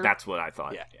remaster, That's what I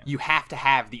thought. yeah, you have to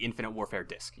have the Infinite Warfare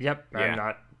disc. Yep.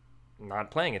 Yeah. I'm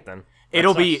not playing it then.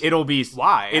 It'll That be sucks.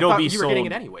 Why? I It'll thought be you sold. were getting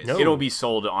it anyways. No. It'll be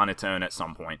sold on its own at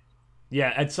some point.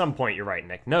 Yeah, at some point you're right,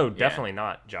 Nick. No, definitely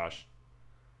not, Josh.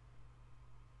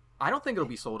 I don't think it'll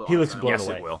be sold. He on looks its own. blown Yes,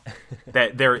 away. it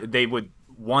will. They would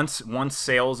once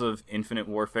sales of Infinite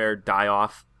Warfare die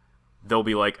off, they'll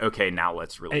be like, okay, now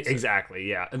let's release it. Exactly.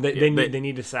 Yeah. And they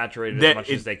need to saturate it as That much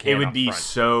as they can. it would up be front.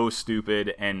 so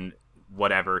stupid and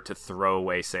whatever to throw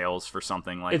away sales for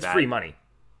something like It's that. free money.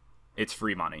 It's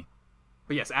free money.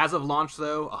 But yes, as of launch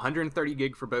though, 130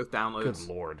 gig for both Good downloads,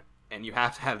 lord. and you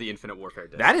have to have the Infinite Warfare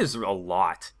disc. That is a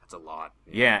lot. That's a lot.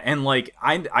 Yeah, and like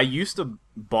I used to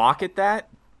balk at that,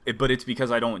 but it's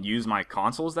because I don't use my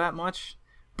consoles that much.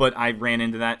 But I ran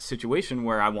into that situation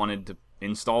where I wanted to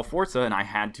install Forza and I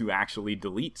had to actually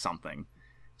delete something.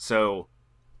 So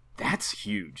that's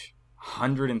huge.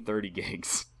 130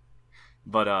 gigs.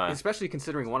 But especially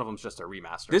considering one of them's just a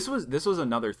remaster. this was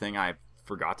another thing I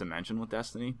forgot to mention with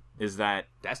Destiny is that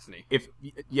Destiny.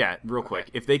 real quick,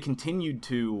 if they continued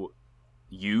to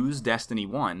use Destiny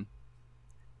 1,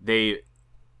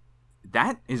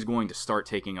 that is going to start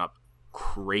taking up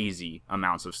crazy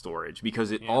amounts of storage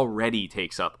because it already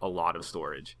takes up a lot of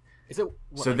storage. Is it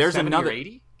so like there's 70 another or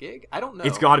 80 gig? I don't know.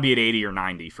 It's got to be at 80 or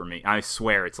 90 for me. I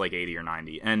swear it's like 80 or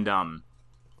 90. And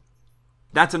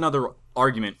that's another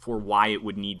argument for why it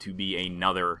would need to be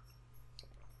another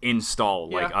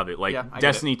install of it. Like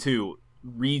Destiny 2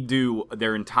 redo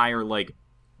their entire like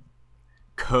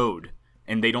code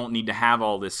and they don't need to have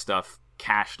all this stuff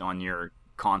cached on your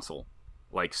console.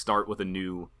 Like start with a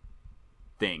new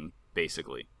thing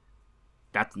basically.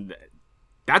 That's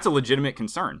a legitimate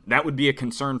concern. That would be a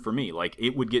concern for me. Like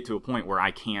it would get to a point where I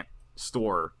can't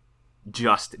store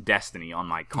just Destiny on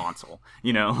my console.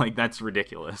 You know, like that's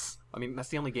ridiculous. I mean, that's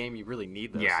the only game you really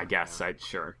need, though. Yeah, I guess.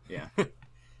 Sure. Yeah.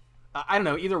 I don't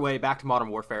know. Either way, back to Modern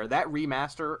Warfare. That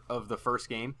remaster of the first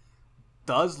game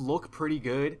does look pretty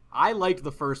good. I liked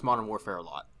the first Modern Warfare a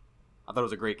lot. I thought it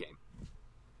was a great game.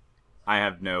 I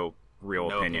have no real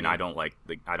opinion. I don't like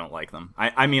them.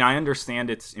 I mean, I understand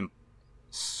its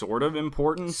sort of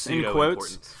importance in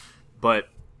quotes, but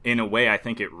in a way, I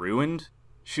think it ruined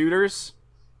shooters.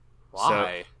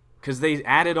 Why? Because they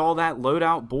added all that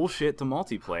loadout bullshit to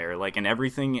multiplayer, like, and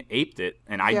everything aped it,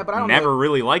 and I never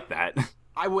really liked that.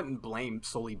 I wouldn't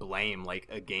solely blame like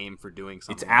a game for doing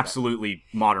something. It's absolutely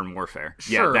Modern Warfare.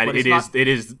 Sure, yeah, it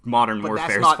is Modern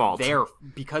Warfare's fault.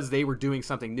 Because they were doing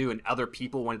something new and other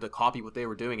people wanted to copy what they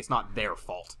were doing. It's not their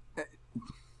fault.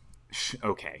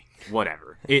 Okay,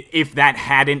 whatever. If that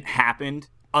hadn't happened,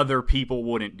 other people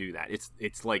wouldn't do that.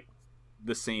 It's like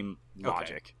the same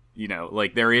logic. Okay. You know,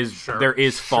 like there is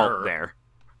fault there.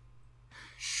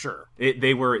 Sure.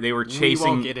 They were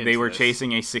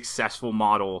chasing a successful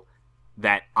model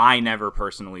that I never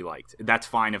personally liked. That's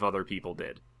fine if other people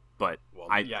did, but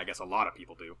I guess a lot of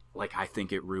people do. Like I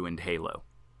think it ruined Halo.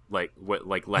 Like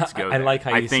let's go. I like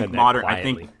how you said that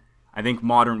quietly. I think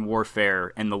Modern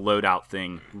Warfare and the loadout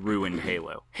thing ruined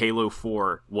Halo. Halo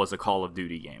 4 was a Call of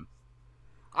Duty game.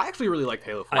 I actually really liked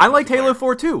Halo 4. I liked Halo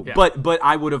 4 too, yeah. but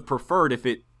I would have preferred if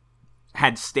it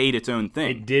had stayed its own thing.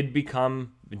 It did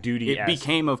become Duty-esque. It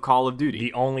became of Call of Duty.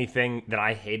 The only thing that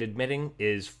I hate admitting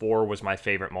is 4 was my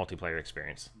favorite multiplayer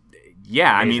experience.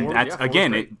 Yeah, I mean, that's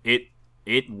again,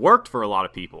 it worked for a lot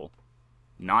of people.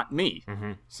 Not me.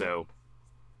 Mm-hmm. So,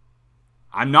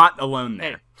 I'm not alone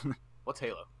there. Hey, what's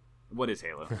Halo? What is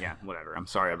Halo? Yeah, whatever. I'm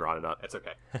sorry I brought it up. It's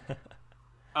okay.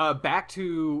 Back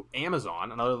to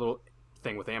Amazon, another little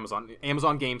thing with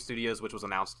Amazon Game Studios, which was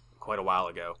announced quite a while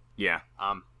ago. Yeah.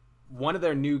 One of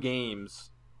their new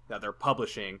games that they're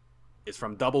publishing is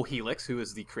from Double Helix, who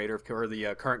is the creator of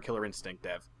the current Killer Instinct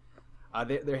dev.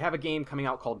 They have a game coming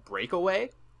out called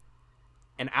Breakaway,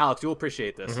 and Alex, you'll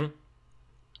appreciate this. Mm-hmm.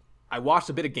 I watched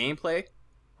a bit of gameplay.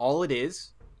 All it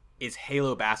is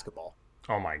Halo basketball.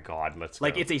 Oh my god, let's go.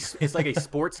 Like it's like a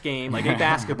sports game, like a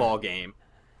basketball game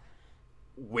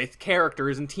with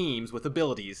characters and teams with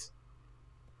abilities.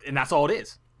 And that's all it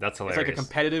is. That's hilarious. It's like a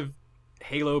competitive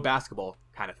Halo basketball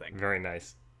kind of thing. Very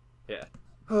nice. Yeah.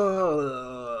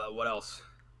 What else?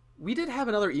 We did have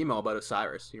another email about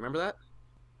Osiris. You remember that?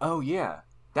 Oh yeah.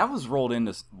 That was rolled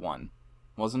into one,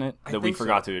 wasn't it? That we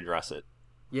forgot to address it.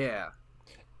 Yeah.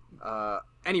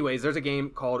 Anyways, there's a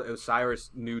game called Osiris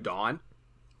New Dawn.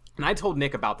 And I told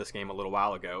Nick about this game a little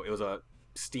while ago. It was a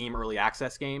Steam early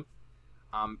access game.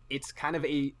 It's kind of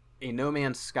a No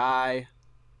Man's Sky.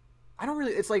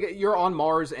 It's like you're on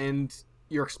Mars and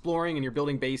you're exploring and you're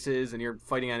building bases and you're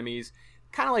fighting enemies.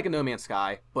 Kind of like a No Man's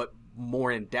Sky, but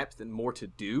more in depth and more to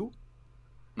do.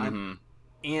 Mm-hmm.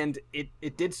 And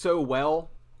it did so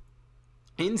well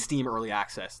in Steam early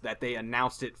access that they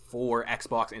announced it for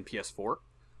Xbox and PS4,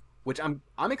 which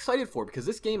I'm excited for because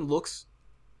this game looks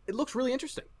really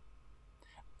interesting.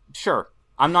 Sure.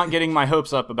 I'm not getting my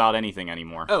hopes up about anything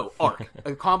anymore. Oh, Ark.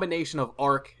 A combination of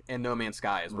Ark and No Man's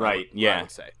Sky is what I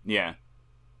would say. Yeah.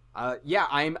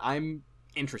 I'm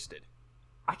interested.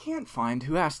 I can't find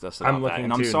who asked us about that,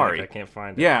 and I'm too, sorry. Nick, I can't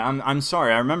find it. Yeah, I'm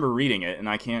sorry. I remember reading it, and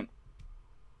I can't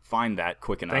find that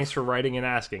quick enough. Thanks for writing and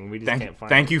asking. We just can't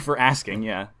find it. Thank you for asking,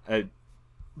 yeah.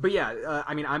 But yeah,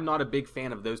 I mean, I'm not a big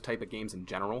fan of those type of games in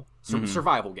general.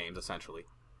 Survival games, essentially.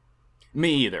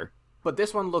 Me either. But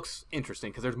this one looks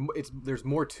interesting because there's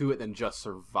more to it than just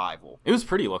survival. It was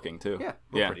pretty looking too.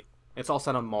 Yeah, pretty. It's all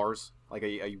set on Mars, like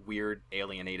a weird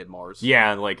alienated Mars.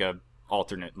 Yeah, like a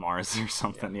alternate Mars or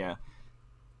something. Yeah.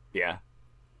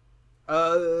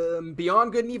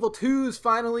 Beyond Good and Evil 2 is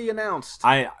finally announced.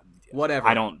 Whatever.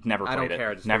 I don't played care.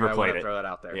 I it. just Never I played wanna it. Throw that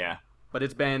out there. Yeah. But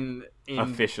it's been in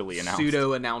officially announced.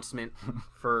 Pseudo announcement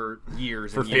for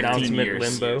years. For and 15 announcement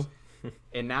years. limbo.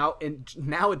 And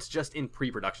now it's just in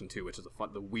pre-production too, which is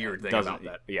the weird thing about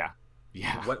that. Yeah.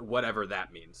 Whatever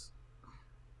that means.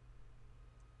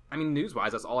 I mean,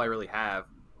 news-wise, that's all I really have.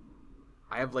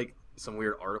 I have like some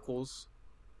weird articles.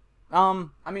 I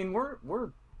mean,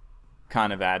 we're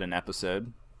kind of at an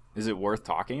episode. Is it worth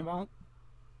talking about?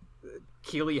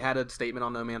 Keighley had a statement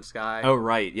on No Man's Sky. Oh,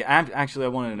 right. Yeah, actually, I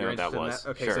wanted to know what that was.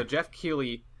 Okay, sure. So Jeff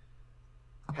Keighley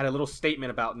had a little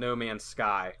statement about No Man's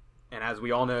Sky, and as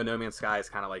we all know, No Man's Sky is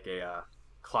kind of like a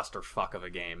clusterfuck of a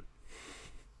game.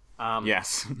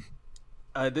 Yes.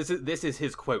 This is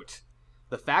his quote.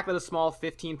 "The fact that a small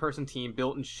 15-person team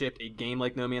built and shipped a game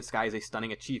like No Man's Sky is a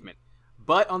stunning achievement.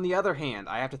 But on the other hand,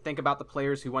 I have to think about the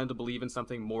players who wanted to believe in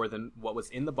something more than what was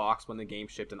in the box when the game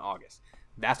shipped in August.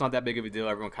 That's not that big of a deal.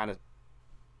 Everyone kind of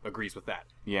agrees with that."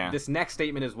 Yeah. This next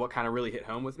statement is what kind of really hit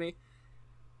home with me.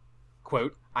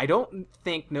 Quote, "I don't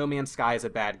think No Man's Sky is a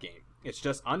bad game. It's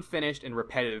just unfinished and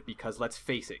repetitive because, let's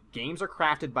face it, games are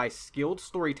crafted by skilled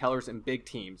storytellers and big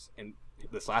teams." And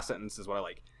this last sentence is what I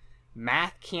like.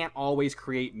 "Math can't always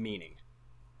create meaning."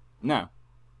 No.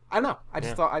 I don't know. I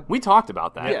just thought we talked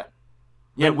about that. Yeah.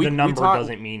 Yeah, the number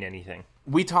doesn't mean anything.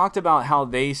 We talked about how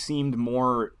they seemed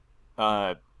more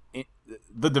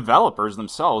the developers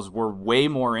themselves were way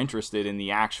more interested in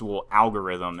the actual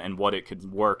algorithm and what it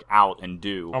could work out and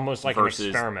do. Almost like an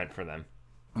experiment for them.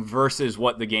 Versus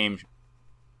what the game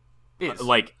is.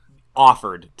 Like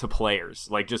offered to players.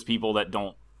 Like just people that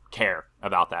don't care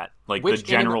about that. Like the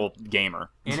general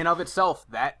gamer. In and of itself,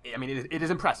 it is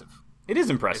impressive. It is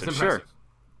impressive, It's sure. impressive.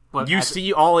 But you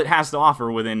see all it has to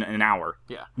offer within an hour.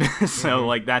 Yeah. So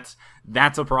like that's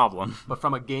a problem. But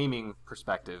from a gaming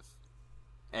perspective,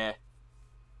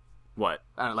 What?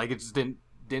 I don't know, like it just didn't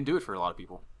do it for a lot of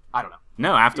people. I don't know.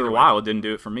 No, after a while it didn't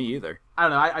do it for me either. I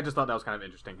don't know. I just thought that was kind of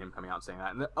interesting, him coming out and saying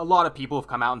that. And a lot of people have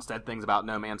come out and said things about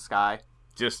No Man's Sky.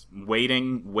 Just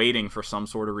waiting for some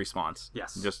sort of response.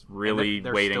 Yes. Just really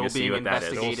they're waiting to see what that is.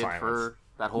 still being investigated for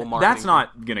that whole marketing That's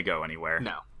not going to go anywhere.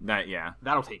 No.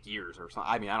 That'll take years or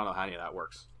something. I mean, I don't know how any of that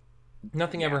works.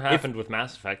 Nothing ever happened with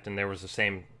Mass Effect, and there was the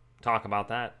same talk about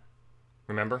that.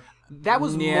 Remember? That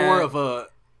was more of a...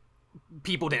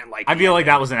 People didn't like it. I feel like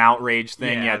that was an outrage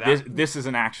thing. Yeah, this is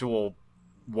an actual...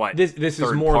 What? This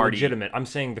is more party. legitimate. I'm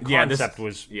saying the concept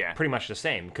was yeah. pretty much the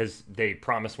same, because they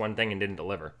promised one thing and didn't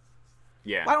deliver.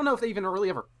 Yeah. I don't know if they even really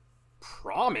ever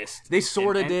promised. They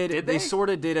sort of did. Did they sort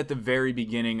of did at the very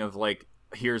beginning of like,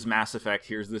 here's Mass Effect,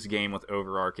 here's this game with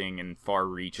overarching and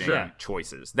far-reaching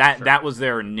choices. That was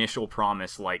their initial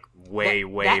promise, like way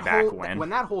back when. When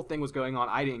that whole thing was going on,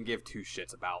 I didn't give two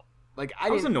shits about. Like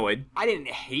I was annoyed. I didn't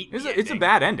hate. It's a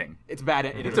bad ending. It's bad.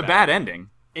 It's a bad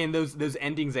ending. And those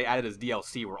endings they added as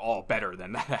DLC were all better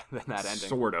than that ending.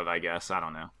 Sort of, I guess. I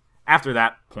don't know. After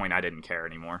that point, I didn't care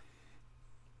anymore.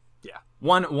 Yeah.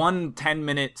 One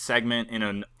 10-minute segment in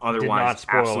an otherwise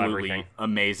absolutely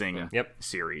amazing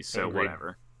series. So Agreed.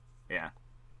 whatever. Yeah.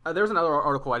 There's another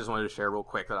article I just wanted to share real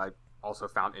quick that I also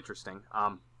found interesting.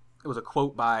 It was a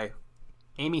quote by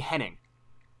Amy Hennig.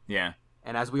 Yeah.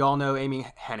 And as we all know, Amy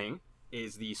Hennig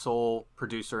is the sole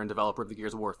producer and developer of the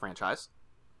Gears of War franchise.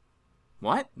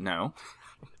 What? No.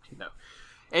 No.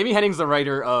 Amy Hennig's the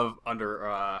writer of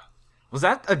Was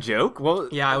that a joke? Well,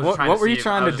 yeah, I was what, trying what to were see you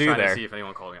trying to do there? To see if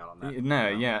anyone called me out on that. No,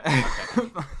 yeah. Okay.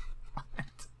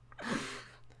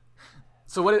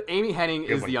 So Amy Hennig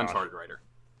is the Uncharted writer.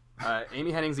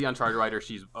 Amy Hennig's the Uncharted writer.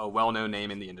 She's a well-known name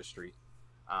in the industry.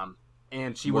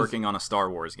 And she was working on a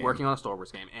Star Wars game.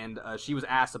 And she was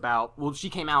asked about... Well, she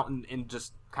came out and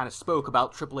just kind of spoke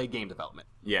about AAA game development.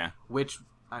 Yeah. Which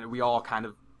we all kind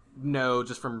of know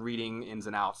just from reading ins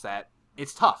and outs that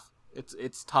it's tough.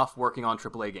 It's tough working on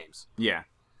AAA games. Yeah.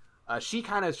 She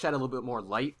kind of shed a little bit more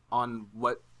light on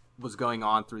what was going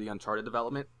on through the Uncharted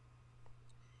development.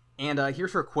 And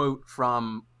here's her quote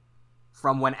from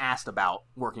when asked about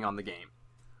working on the game.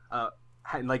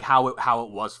 Like how it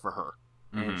was for her.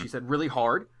 And she said, really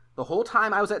hard. The whole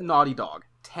time I was at Naughty Dog,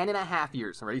 10.5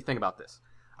 years. I'm ready to think about this.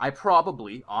 I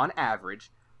probably, on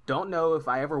average, don't know if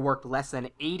I ever worked less than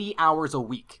 80 hours a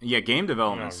week. Yeah, game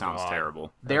development Oh, sounds God.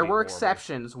 terrible. There be were horrible.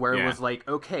 exceptions where Yeah. it was like,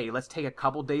 okay, let's take a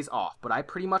couple days off, but I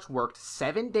pretty much worked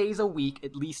 7 days a week,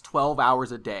 at least 12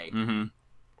 hours a day. Mm-hmm.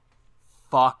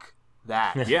 Fuck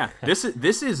that. Yeah, this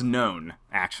is known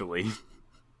actually.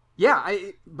 Yeah,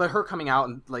 but her coming out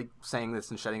and like saying this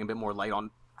and shedding a bit more light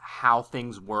on how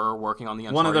things were working on the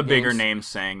Uncharted One of the bigger games. names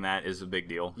saying that is a big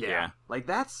deal. Yeah, Like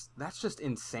that's just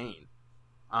insane.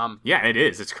 yeah, it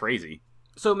is. It's crazy.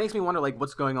 So it makes me wonder like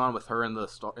what's going on with her in the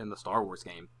Star Wars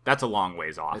game. That's a long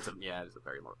ways off. It's a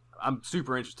very more. I'm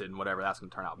super interested in whatever that's going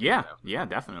to turn out. Yeah, though. yeah,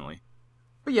 definitely.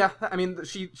 But yeah, I mean,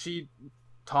 she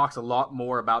talks a lot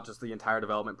more about just the entire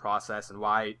development process and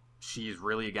why she's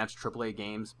really against AAA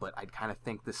games. But I kind of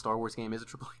think this Star Wars game is a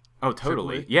AAA. Oh,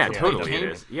 totally. AAA Yeah, Yeah, totally. It game.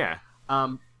 is. Yeah.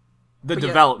 But The yeah.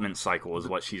 development cycle is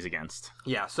what she's against.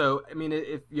 Yeah, so I mean,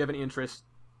 if you have any interest,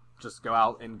 just go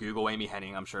out and Google Amy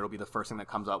Hennig. I'm sure it'll be the first thing that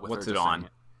comes up with What's her it just on? saying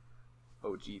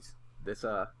Oh, jeez, this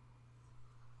I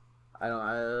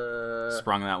don't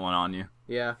Sprung that one on you.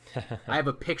 yeah, I have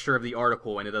a picture of the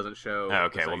article and it doesn't show. Oh,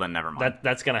 okay, the well site. then never mind.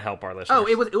 That's gonna help our listeners. Oh,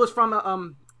 it was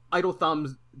from Idle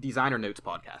Thumb's Designer Notes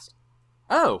podcast.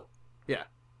 Oh, Yeah,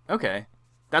 okay.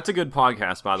 That's a good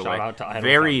podcast, by the Shout way. out to Idle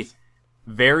very, Thumbs.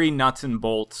 very nuts and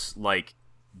bolts, like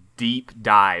deep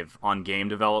dive on game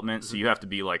development. So you have to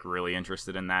be like really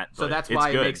interested in that. so but that's it's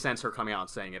why good. it makes sense her coming out and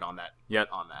saying it on that. Yep.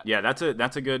 On that. Yeah, that's a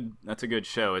good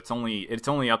show. It's only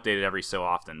updated every so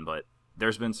often, but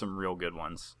there's been some real good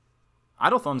ones.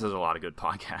 Idle Thumbs has a lot of good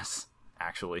podcasts.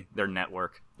 Actually, their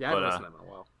network. Yeah, I haven't but listened to them in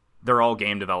a while. they're all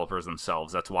game developers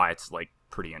themselves. That's why it's like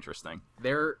pretty interesting.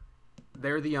 They're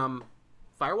the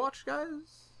Firewatch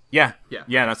guys. Yeah, Yeah.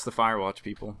 yeah. That's the Firewatch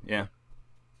people. Yeah,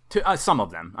 to some of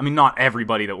them. I mean, not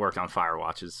everybody that worked on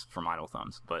Firewatch is from Idle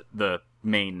Thumbs, but the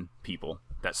main people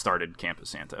that started Campus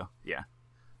Santo. Yeah,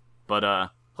 but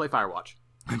Play Firewatch.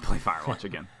 play Firewatch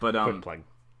again. But Quick plug.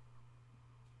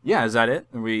 yeah. Is that it?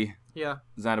 Yeah,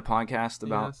 Is that a podcast yeah,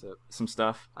 about that's it. some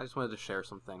stuff? I just wanted to share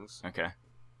some things. Okay.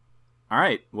 All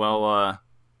right. Well,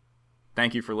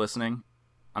 thank you for listening.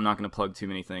 I'm not going to plug too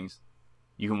many things.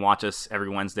 You can watch us every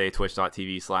Wednesday,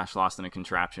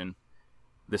 twitch.tv/LostInAContraption.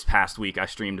 This past week, I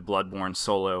streamed Bloodborne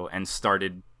solo and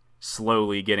started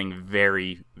slowly getting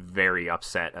very, very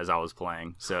upset as I was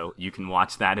playing. So you can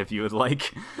watch that if you would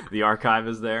like. The archive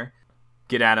is there.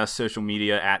 Get at us, social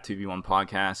media, at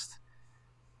 2v1podcast.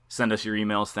 Send us your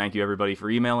emails. Thank you, everybody, for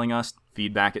emailing us.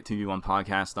 Feedback at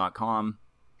 2v1podcast.com.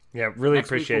 Yeah, really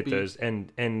Next week will appreciate be- those.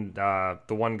 And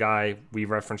the one guy we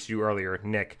referenced you earlier,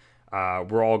 Nick.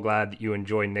 We're all glad that you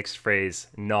enjoy Nick's phrase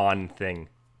 "non-thing."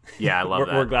 Yeah, I love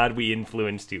that. We're glad we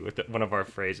influenced you with one of our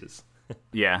phrases.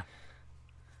 Yeah.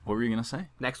 What were you going to say?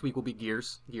 Next week will be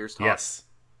Gears talk. Yes.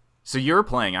 So you're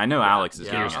playing. I know Alex is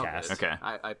Yeah, doing Gears I'll it. cast. get it. Okay.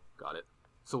 I got it.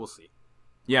 So we'll see.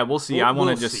 Yeah, we'll see. We'll- I want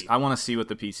we'll to see. I want to see what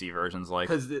the PC version's like.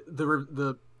 Because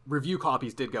the review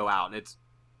copies did go out, and it's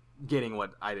getting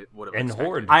what I would have And expected.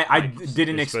 Horde. I Like,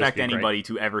 didn't it's supposed to expect be great. anybody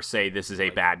to ever say this is a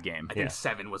bad game. I think Yeah.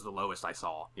 7 was the lowest I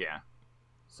saw. Yeah.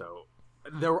 So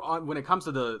there were when it comes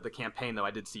to the campaign, though,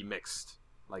 I did see mixed.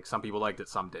 Like some people liked it,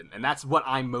 some didn't, and that's what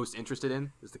I'm most interested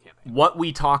in is the campaign. What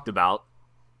we talked about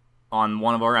on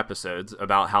one of our episodes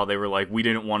about how they were like, we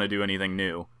didn't want to do anything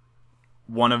new.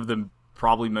 One of the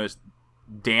probably most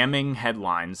damning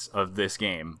headlines of this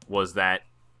game was that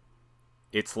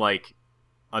it's like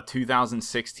a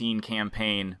 2016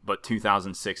 campaign, but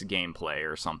 2006 gameplay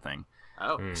or something.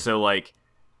 Oh, So, like,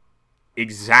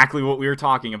 exactly what we were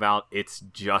talking about. It's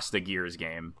just a Gears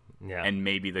game, Yeah. and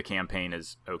maybe the campaign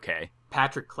is okay.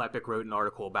 Patrick Klepek wrote an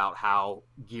article about how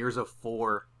Gears of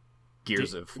War,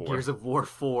 Gears of War. Gears of War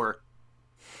 4.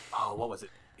 Oh, what was it?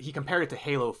 He compared it to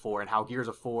Halo 4 and how Gears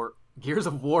of War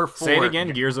 4. Say it again.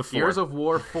 Gears of 4. Gears of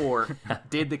War 4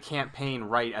 did the campaign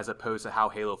right as opposed to how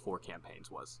Halo 4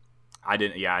 campaigns was. I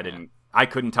didn't. Yeah, I didn't. I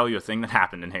couldn't tell you a thing that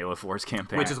happened in Halo 4's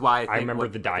campaign. Which is why I, think I remember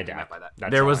what the I think he meant didact. by that.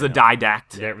 That's there all was I the know.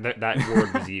 didact. That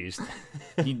word was used.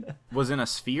 He was in a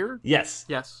sphere. Yes.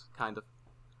 Yes, kind of.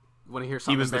 You want to hear He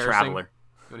something was the embarrassing? traveler.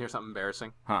 You want to hear something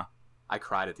embarrassing? Huh? I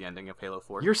cried at the ending of Halo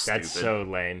 4. You're stupid. That's so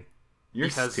lame. You're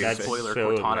because stupid. That's spoiler,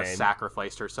 so Cortana lame.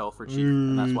 sacrificed herself for Chief,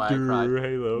 and that's why I cried.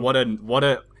 Halo. What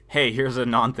a. Hey, here's a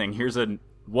non-thing.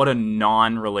 What a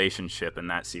non-relationship in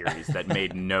that series that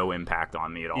made no impact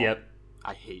on me at all. Yep.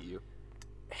 I hate you.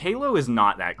 Halo is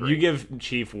not that great. You give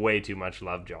Chief way too much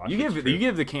love, Josh. you It's give true. you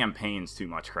give the campaigns too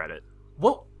much credit.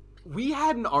 Well, we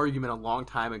had an argument a long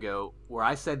time ago where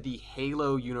I said the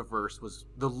Halo universe was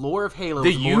the lore of Halo.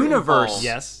 The was more universe? involved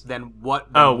Yes. Than what?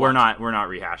 Oh, than we're what- not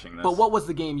rehashing this. But what was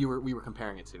the game we were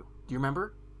comparing it to? Do you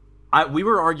remember? We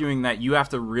were arguing that you have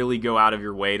to really go out of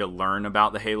your way to learn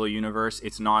about the Halo universe.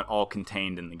 It's not all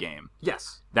contained in the game.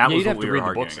 Yes. That was you'd what have we to were read the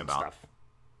arguing books and about. stuff.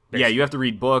 Yeah, you have to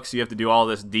read books. You have to do all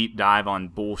this deep dive on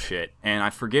bullshit. And I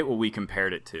forget what we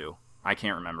compared it to. I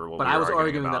can't remember what But we were I was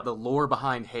arguing about. that the lore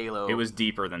behind Halo... It was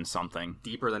deeper than something.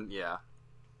 deeper than... Yeah.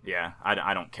 Yeah,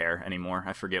 I don't care anymore.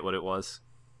 I forget what it was.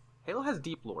 Halo has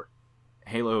deep lore.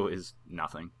 Halo is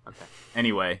nothing. Okay.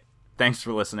 Anyway, thanks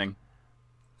for listening.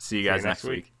 See you guys next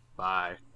week. Bye.